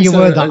like how you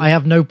word that. I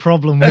have no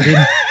problem with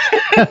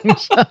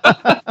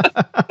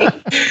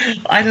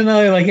I don't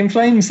know, like In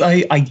Flames,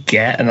 I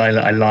get and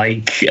I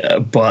like,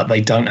 but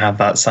they don't have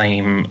that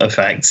same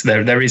effect.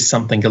 There is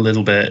something a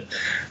little bit.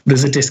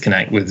 There's a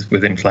disconnect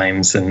with In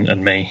Flames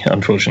and me,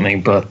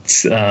 unfortunately.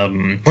 But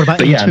what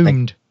about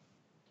Entombed?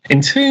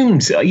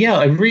 Entombed, yeah,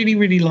 I really,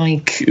 really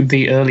like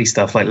the early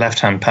stuff. Like Left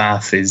Hand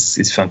Path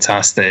is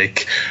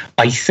fantastic.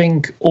 I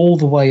think all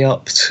the way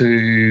up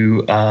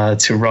to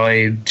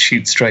Ride,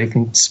 Shoot Straight,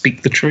 and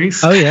Speak the Truth.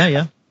 Oh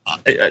yeah.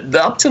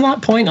 Up to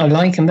that point, I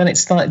like, and then it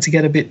started to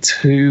get a bit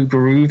too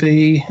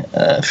groovy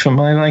for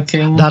my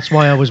liking. That's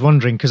why I was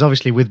wondering, because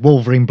obviously with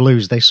Wolverine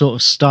Blues, they sort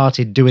of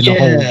started doing the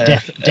whole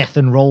death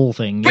and roll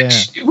thing,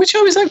 which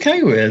I was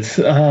okay with.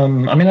 I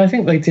mean, I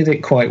think they did it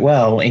quite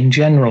well. In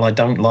general, I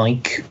don't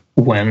like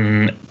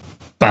when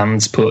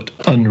bands put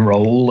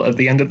unroll at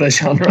the end of their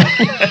genre.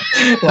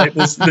 Like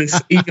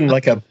there's even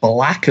like a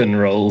black and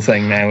roll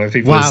thing now where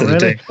people are sort of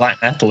doing black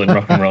metal and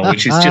rock and roll,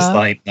 which is just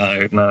like,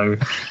 no,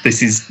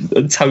 this is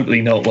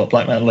totally not what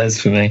black metal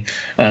is for me.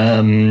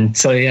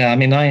 So yeah, I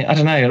mean, I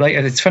don't know. Like,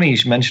 it's funny you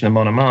should mention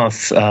Amon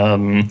Amarth,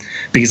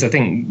 because I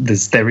think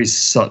there is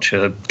such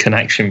a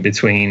connection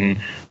between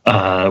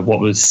what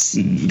was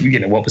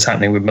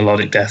happening with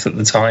melodic death at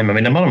the time. I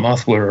mean, Amon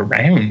Amarth were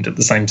around at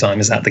the same time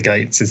as At the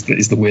Gates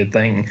is the weird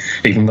thing,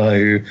 even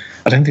though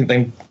I don't think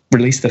they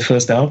released their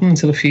first album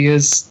until a few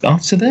years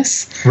after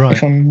this, right?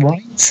 If I'm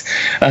right.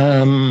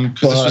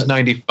 This was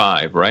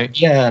 95, right?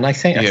 Yeah, and I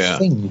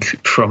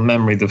think from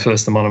memory the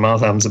first Amon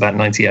Amarth album's about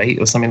 98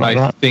 or something like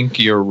that. I think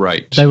you're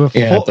right. They were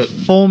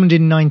formed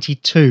in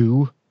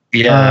 92.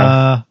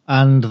 Yeah.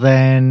 And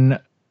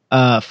then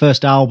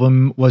first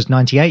album was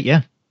 98,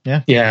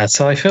 Yeah,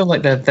 so I feel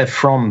like they're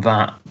from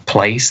that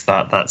place,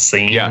 that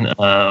scene,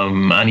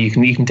 and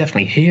you can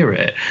definitely hear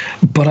it.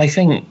 But I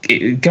think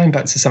going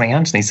back to something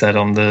Anthony said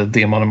on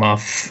the Amon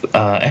Amarth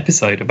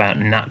episode about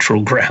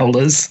natural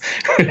growlers,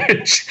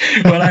 which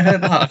when I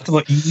heard that, I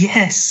thought,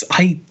 yes,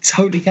 I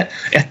totally get.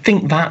 I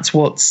think that's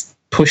what's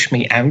pushed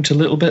me out a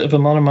little bit of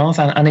Amon Amarth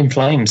and In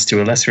Flames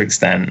to a lesser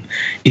extent,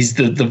 is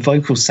that the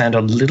vocals sound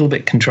a little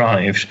bit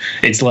contrived.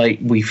 It's like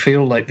we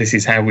feel like this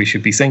is how we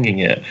should be singing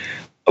it.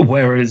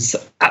 Whereas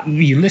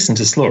you listen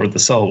to Slaughter of the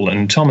Soul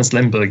and Thomas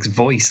Lindbergh's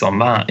voice on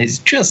that is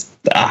just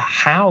a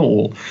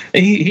howl.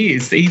 He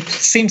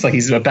seems like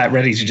he's about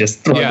ready to just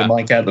throw the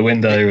mic out the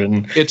window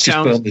and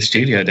burn the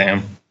studio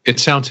down. It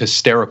sounds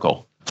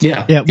hysterical.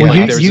 Yeah. Well,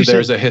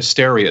 there's a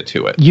hysteria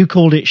to it. You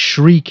called it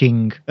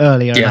shrieking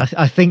earlier. Yeah. And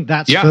I think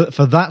that's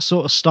for that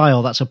sort of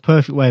style, that's a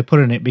perfect way of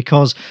putting it,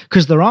 because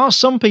there are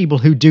some people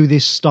who do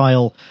this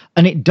style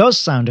and it does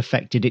sound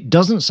affected. It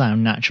doesn't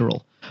sound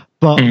natural.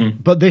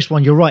 But this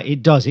one, you're right,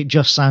 it does. It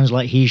just sounds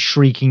like he's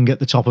shrieking at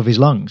the top of his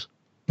lungs.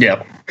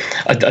 Yeah.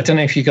 I don't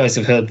know if you guys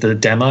have heard the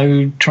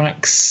demo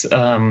tracks.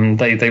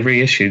 They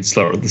reissued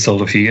Slaughter of the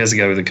Soul a few years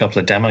ago with a couple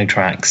of demo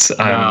tracks.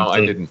 No,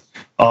 I didn't.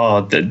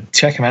 Oh,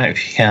 check them out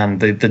if you can.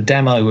 The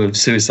demo of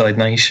Suicide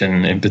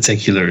Nation in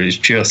particular is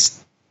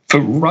just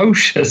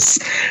ferocious.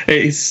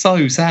 It is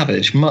so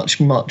savage, much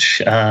more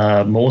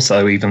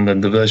so even than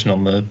the version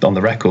on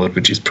the record,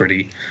 which is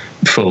pretty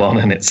full on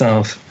in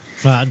itself.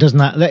 Well, doesn't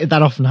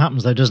that often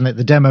happens though, doesn't it?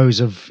 The demos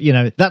of,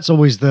 that's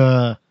always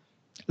the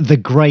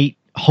great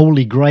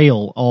holy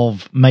grail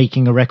of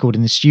making a record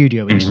in the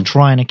studio, is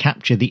trying to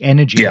capture the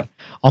energy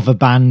of a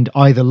band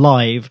either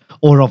live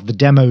or of the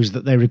demos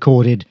that they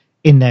recorded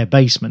in their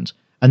basement,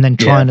 and then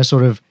trying to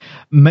sort of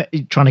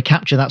trying to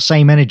capture that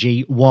same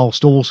energy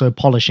whilst also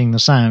polishing the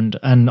sound.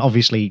 And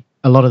obviously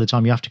a lot of the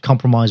time you have to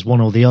compromise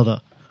one or the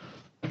other,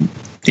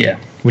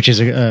 which is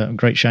a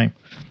great shame.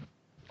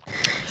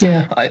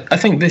 Yeah, I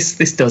think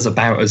this does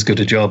about as good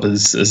a job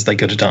as they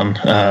could have done.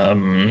 I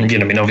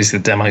mean, obviously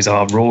the demos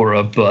are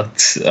rawer,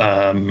 but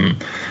I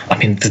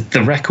mean,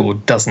 the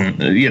record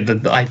doesn't.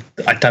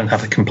 I don't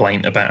have a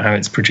complaint about how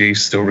it's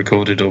produced or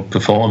recorded or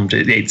performed.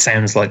 It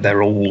sounds like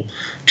they're all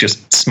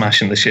just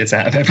smashing the shit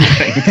out of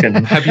everything.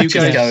 And have you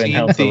guys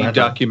seen the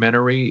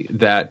documentary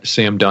that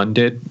Sam Dunn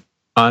did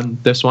on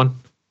this one?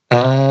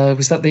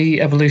 Was that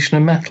the Evolution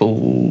of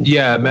Metal?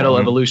 Yeah, Metal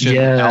Evolution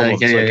album.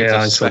 Yeah, it's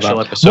a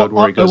special episode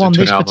where he goes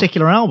into an album. On this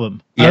particular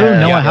album?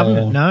 Yeah, I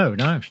haven't.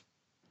 No.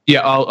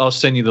 Yeah, I'll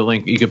send you the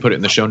link. You can put it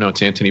in the show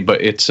notes, Anthony.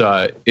 But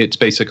it's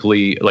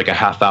basically like a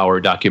half-hour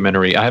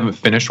documentary. I haven't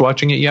finished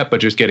watching it yet,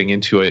 but just getting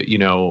into it,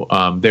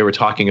 they were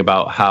talking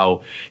about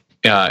how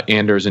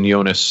Anders and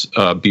Jonas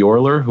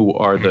Bjorler, who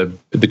are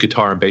the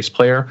guitar and bass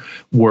player,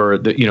 were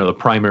the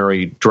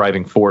primary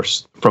driving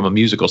force from a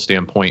musical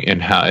standpoint,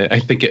 and how I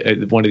think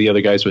one of the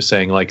other guys was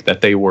saying like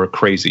that they were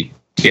crazy.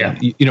 Yeah,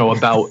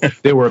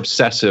 they were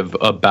obsessive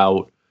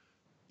about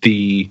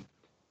the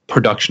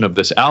production of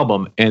this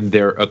album, and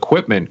their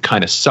equipment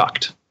kind of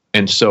sucked,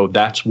 and so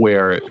that's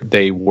where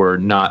they were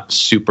not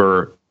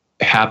super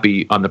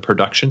happy on the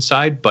production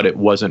side. But it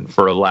wasn't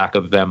for a lack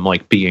of them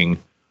like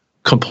being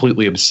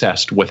completely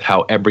obsessed with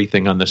how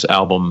everything on this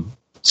album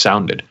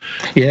sounded.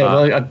 Yeah,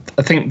 well,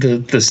 I think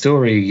the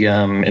story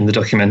in the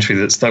documentary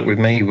that stuck with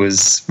me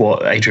was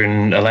what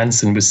Adrian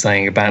Alenson was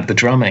saying about the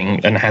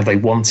drumming and how they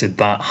wanted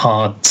that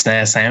hard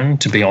snare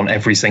sound to be on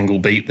every single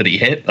beat that he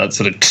hit, that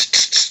sort of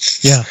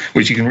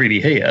which you can really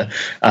hear.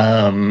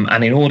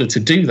 And in order to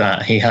do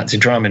that, he had to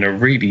drum in a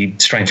really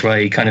strange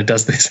way. He kind of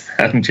does this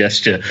hand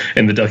gesture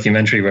in the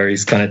documentary where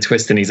he's kind of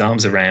twisting his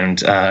arms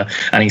around.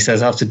 And he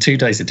says after 2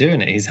 days of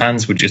doing it, his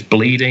hands were just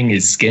bleeding,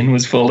 his skin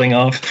was falling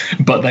off,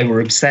 but they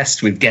were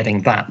obsessed with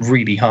getting that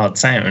really hard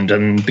sound.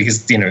 And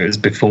because, it was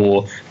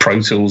before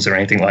Pro Tools or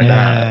anything like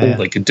that, all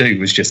they could do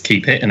was just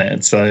keep hitting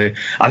it. So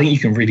I think you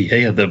can really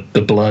hear the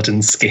blood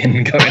and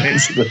skin going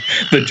into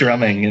the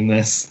drumming in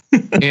this.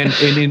 And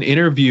in an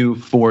interview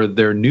for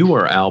their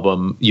newer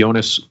album,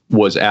 Jonas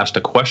was asked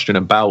a question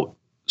about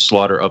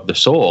Slaughter of the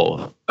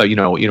Soul.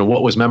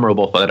 What was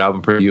memorable for that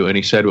album for you? And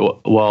he said,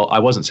 well, I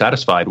wasn't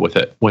satisfied with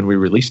it when we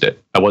released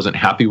it. I wasn't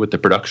happy with the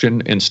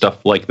production and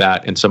stuff like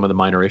that and some of the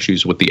minor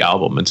issues with the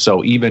album. And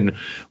so even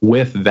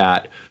with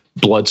that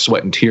blood,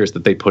 sweat, and tears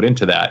that they put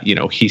into that,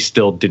 he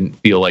still didn't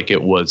feel like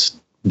it was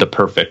the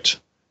perfect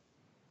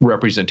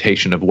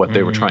representation of what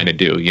they were trying to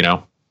do,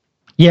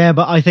 Yeah,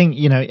 but I think,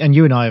 and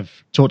you and I have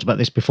talked about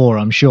this before,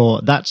 I'm sure,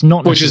 that's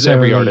not Which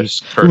necessarily... is every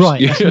artist first.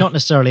 Right, that's not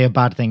necessarily a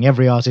bad thing.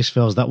 Every artist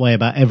feels that way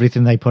about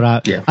everything they put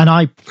out. Yeah, and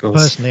I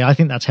personally, I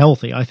think that's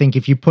healthy. I think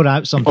if you put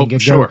out something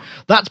and go,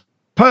 that's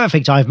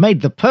perfect, I've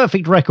made the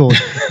perfect record,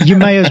 you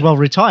may as well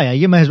retire.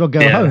 You may as well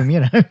go home,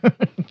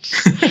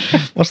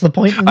 What's the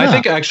point in that? I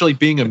think actually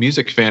being a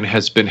music fan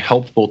has been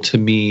helpful to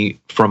me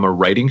from a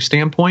writing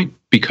standpoint,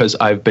 because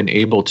I've been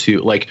able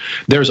to,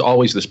 there's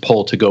always this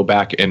pull to go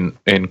back and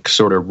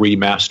sort of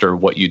remaster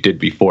what you did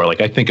before.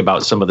 I think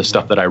about some of the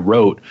stuff that I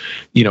wrote,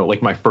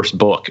 like my first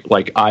book,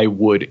 I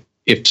would,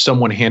 if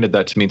someone handed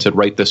that to me and said,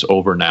 write this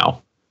over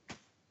now,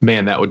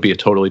 man, that would be a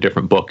totally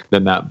different book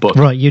than that book.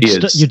 Right,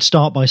 you'd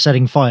start by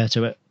setting fire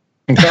to it.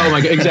 Oh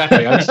my God,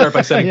 exactly. I'd start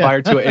by setting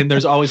fire to it, and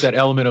there's always that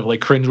element of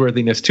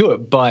cringeworthiness to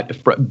it.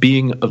 But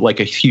being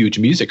a huge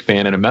music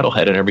fan and a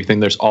metalhead and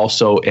everything, there's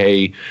also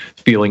a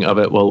feeling of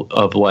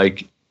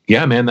it.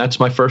 Yeah, man, that's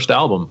my first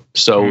album,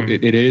 so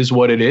it is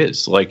what it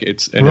is.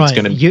 It's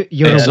going to.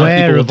 You're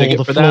aware of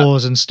all the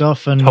flaws and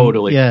stuff, and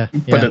totally, yeah.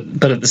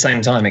 But at the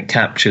same time, it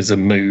captures a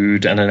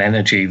mood and an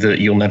energy that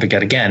you'll never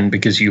get again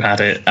because you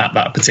had it at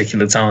that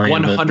particular time.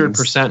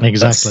 100%, exactly.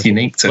 That's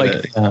unique to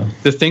it. Yeah.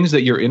 The things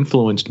that you're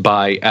influenced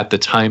by at the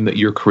time that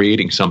you're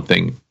creating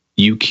something,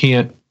 you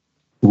can't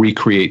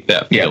recreate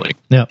that feeling.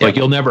 Yeah.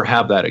 You'll never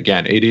have that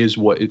again. It is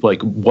what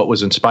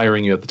was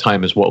inspiring you at the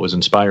time is what was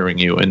inspiring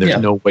you, and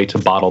there's no way to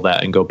bottle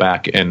that and go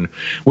back, and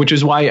which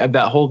is why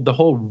the whole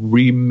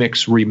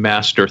remix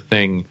remaster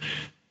thing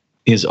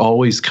is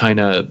always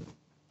kind of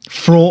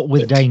fraught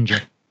with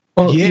danger.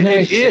 Well,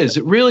 it is.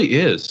 It really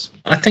is.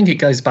 I think it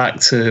goes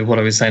back to what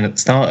I was saying at the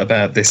start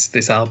about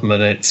this album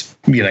and its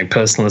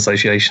personal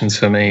associations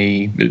for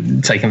me,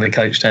 taking the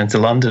coach down to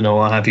London or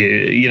what have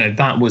you.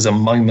 That was a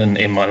moment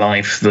in my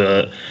life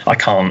that I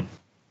can't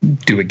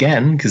do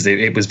again because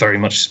it was very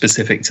much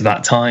specific to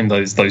that time.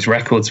 Those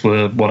records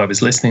were what I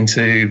was listening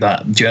to.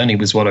 That journey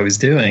was what I was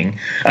doing.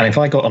 And if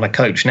I got on a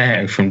coach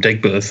now from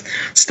Digbeth,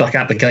 stuck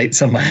at the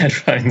gates on my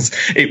headphones,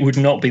 it would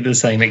not be the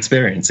same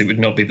experience. It would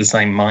not be the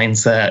same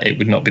mindset. It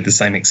would not be the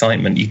same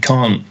excitement. You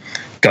can't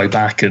go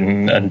back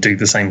and do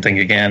the same thing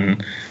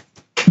again.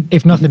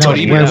 If nothing else,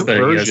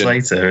 years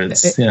later,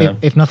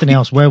 if nothing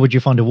else, where would you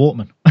find a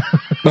Walkman?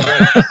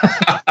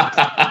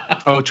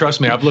 Oh, trust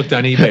me, I've looked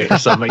on eBay or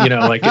something,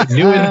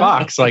 new in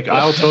box.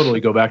 I'll totally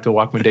go back to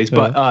Walkman days.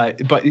 But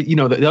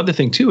the other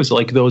thing too is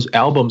those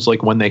albums,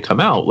 when they come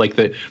out,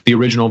 the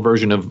original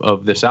version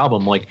of this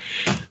album,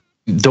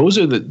 those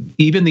are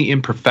even the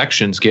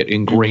imperfections get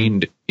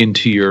ingrained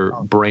into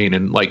your brain.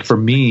 And for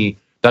me,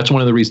 that's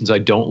one of the reasons I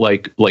don't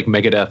like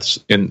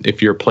Megadeth's. And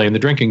if you're playing the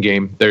drinking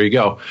game, there you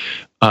go.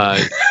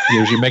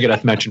 Here's your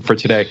Megadeth mention for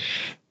today.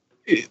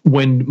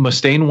 When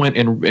Mustaine went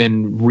and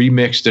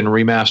remixed and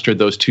remastered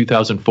those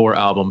 2004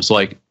 albums,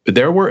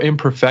 there were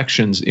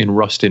imperfections in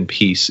Rust in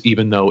Peace,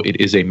 even though it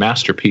is a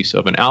masterpiece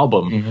of an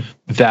album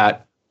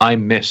that I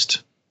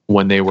missed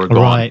when they were gone.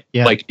 Right,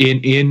 yeah.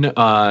 In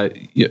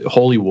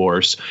Holy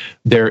Wars,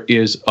 there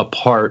is a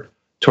part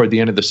toward the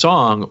end of the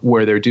song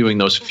where they're doing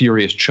those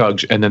furious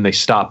chugs and then they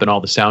stop and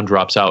all the sound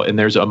drops out. And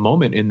there's a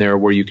moment in there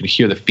where you can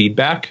hear the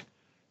feedback,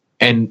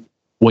 and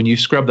when you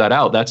scrub that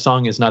out, that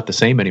song is not the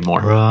same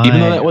anymore. Right. Even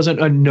though that wasn't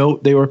a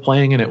note they were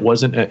playing and it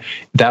wasn't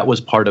that was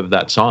part of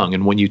that song.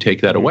 And when you take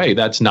that away,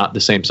 that's not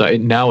the same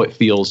song. Now it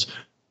feels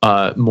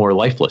more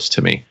lifeless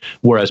to me.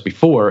 Whereas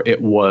before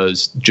it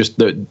was just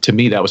to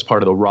me, that was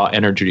part of the raw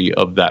energy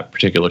of that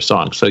particular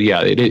song. So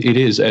yeah, it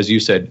is, as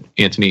you said,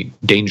 Anthony,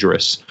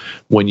 dangerous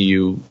when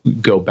you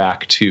go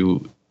back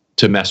to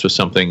mess with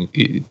something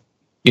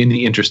in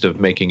the interest of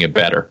making it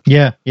better.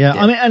 Yeah.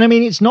 I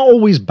mean, it's not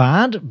always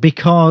bad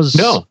because,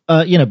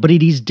 but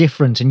it is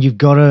different, and you've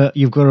got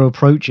to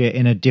approach it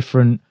in a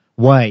different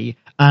way.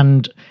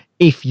 And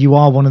if you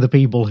are one of the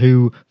people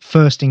who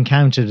first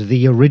encountered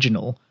the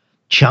original,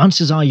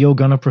 chances are you're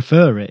going to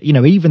prefer it. You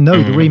know, even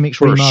though the remix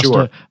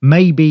remaster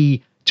may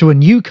be to a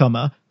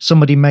newcomer,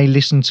 somebody may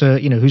listen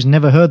to, you know, who's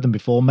never heard them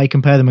before, may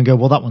compare them and go,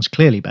 well, that one's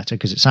clearly better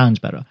because it sounds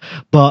better.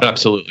 But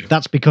absolutely,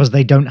 that's because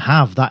they don't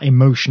have that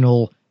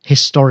emotional,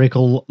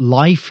 historical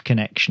life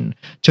connection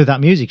to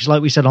that music. It's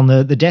like we said on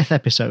the Death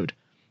episode,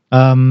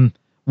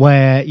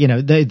 where, you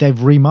know, they've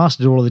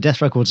remastered all of the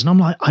Death records, and I'm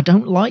like, I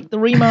don't like the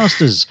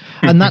remasters.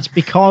 And that's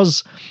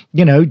because,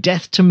 you know,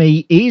 Death to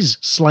me is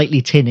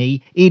slightly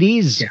tinny. It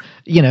is,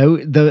 you know,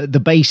 the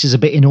bass is a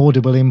bit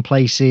inaudible in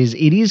places.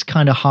 It is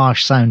kind of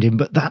harsh sounding,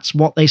 but that's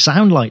what they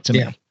sound like to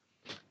me.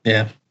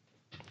 Yeah.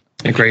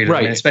 Agreed. Right.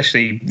 I mean,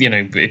 especially, you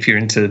know, if you're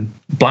into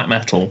black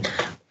metal,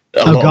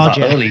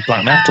 early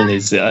black metal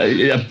is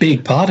a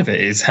big part of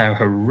it is how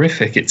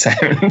horrific it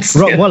sounds.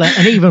 Right, well,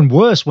 and even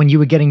worse when you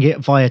were getting it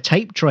via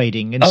tape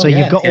trading, and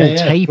you've got all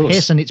tape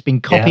hiss, and it's been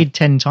copied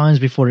 10 times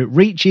before it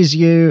reaches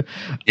you.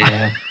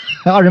 Yeah,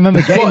 I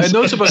remember getting and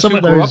those of us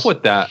who grew up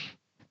with that.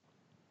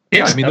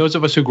 Yeah, I mean, those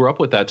of us who grew up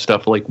with that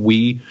stuff, like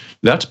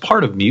that's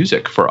part of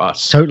music for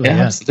us. Totally,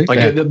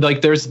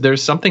 Like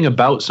there's something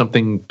about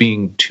something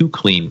being too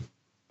clean,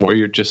 where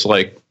you're just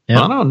like,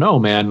 I don't know,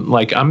 man.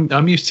 Like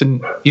I'm used to,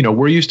 you know,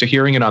 we're used to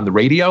hearing it on the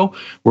radio.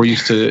 We're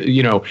used to,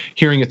 you know,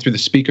 hearing it through the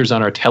speakers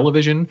on our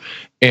television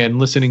and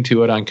listening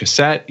to it on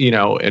cassette, you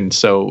know, and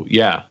so,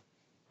 yeah.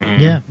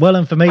 Yeah, well,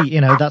 and for me,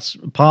 you know, that's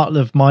part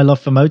of my love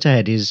for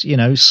Motorhead is, you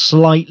know,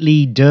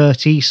 slightly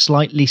dirty,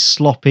 slightly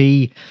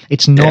sloppy.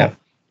 It's not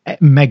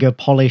mega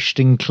polished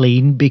and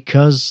clean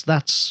because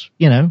that's,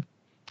 you know,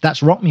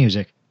 that's rock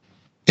music.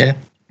 Yeah.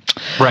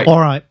 Right. All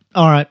right.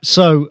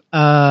 So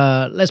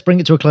let's bring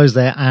it to a close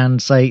there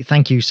and say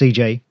thank you,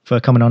 CJ, for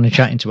coming on and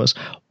chatting to us.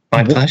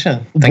 My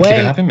pleasure. Thank you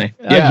for having me.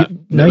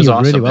 You're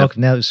awesome, really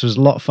welcome. Now, this was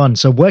a lot of fun.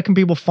 So where can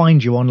people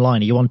find you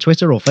online? Are you on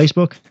Twitter or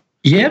Facebook?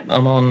 Yep,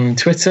 I'm on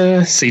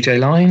Twitter, CJ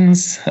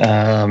Lines,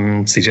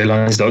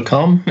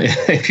 cjlines.com,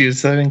 if you're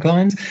so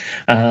inclined.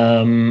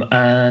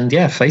 And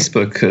yeah,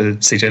 Facebook,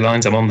 CJ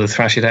Lines. I'm on the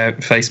Thrash It Out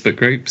Facebook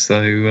group.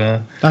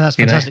 So that's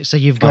fantastic. So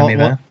you've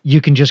got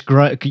you can just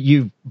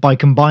by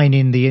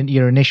combining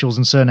your initials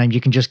and surname,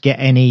 you can just get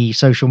any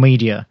social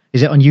media.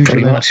 Is it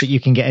unusually much that you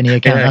can get any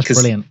account? That's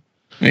brilliant.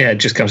 Yeah, it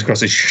just comes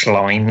across as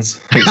Schlines,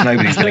 which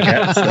nobody's going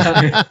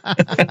to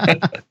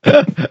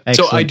get.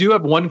 So I do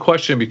have one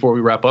question before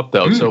we wrap up,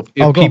 though. So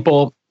if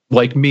people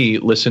like me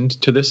listened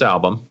to this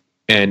album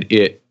and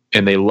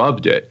they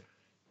loved it,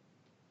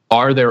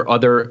 are there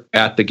other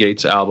At the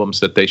Gates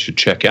albums that they should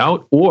check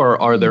out?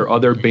 Or are there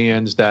other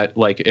bands that,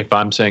 like, if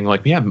I'm saying,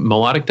 like, yeah,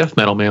 melodic death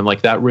metal, man,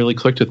 like that really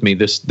clicked with me.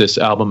 This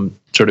album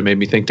sort of made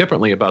me think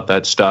differently about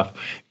that stuff.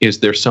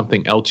 Is there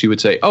something else you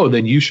would say, oh,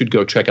 then you should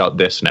go check out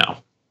this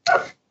now?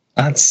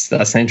 That's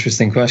an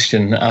interesting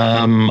question.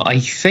 I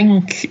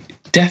think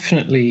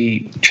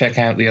definitely check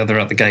out the other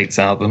At the Gates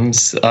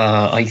albums.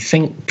 I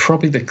think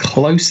probably the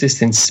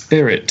closest in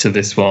spirit to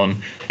this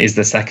one is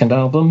the second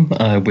album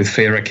with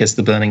Fear I Kiss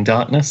the Burning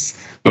Darkness,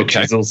 which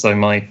is also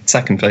my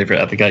second favorite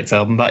At the Gates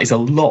album. That is a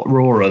lot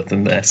rawer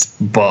than this,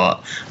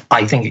 but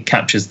I think it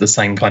captures the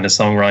same kind of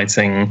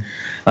songwriting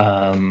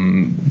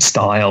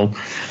style,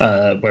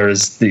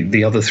 whereas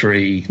the other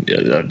three,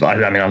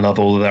 I mean, I love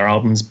all of their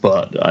albums,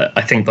 but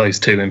I think those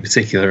two in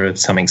particular are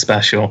something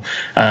special.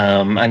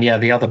 And yeah,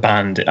 the other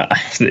band,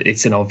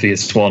 it's an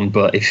obvious one,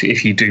 but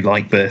if you do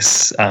like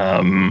this,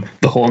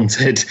 The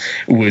Haunted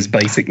was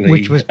basically...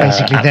 Which was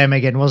basically them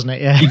again, wasn't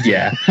it?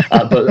 Yeah.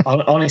 But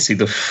honestly,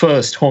 the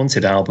first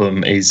Haunted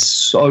album is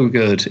so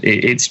good.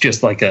 It's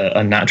just like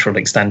a natural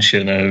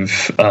extension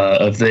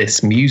of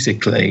this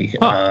musically,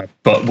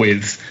 but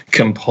with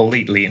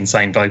completely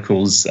insane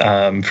vocals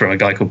from a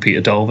guy called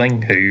Peter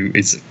Dolving, who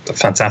is a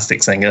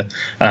fantastic singer,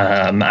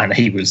 and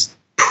he was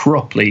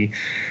properly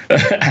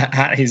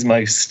at his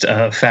most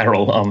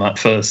feral on that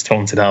first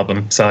Haunted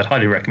album. So I'd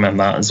highly recommend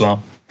that as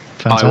well.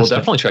 Fantastic. I will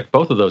definitely check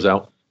both of those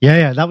out.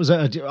 Yeah, that was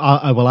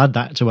I will add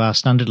that to our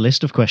standard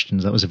list of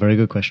questions. That was a very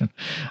good question.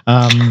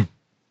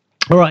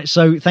 All right,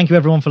 so thank you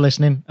everyone for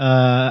listening.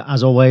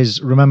 As always,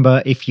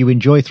 remember, if you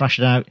enjoy Thrash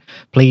It Out,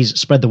 please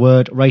spread the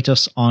word, rate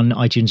us on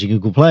iTunes and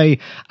Google Play,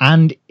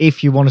 and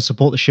if you want to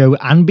support the show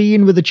and be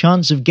in with a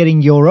chance of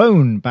getting your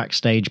own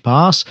backstage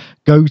pass,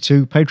 go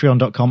to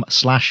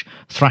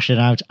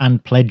patreon.com/thrashitout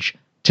and pledge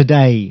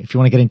today. If you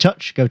want to get in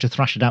touch, go to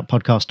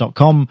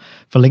thrashitoutpodcast.com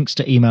for links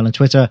to email and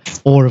Twitter,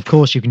 or of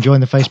course you can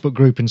join the Facebook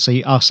group and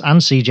see us and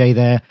CJ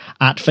there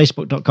at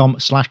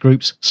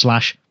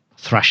facebook.com/groups/Thrash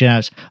It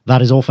Out.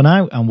 That is all for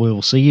now, and we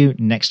will see you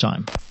next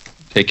time.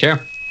 Take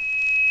care.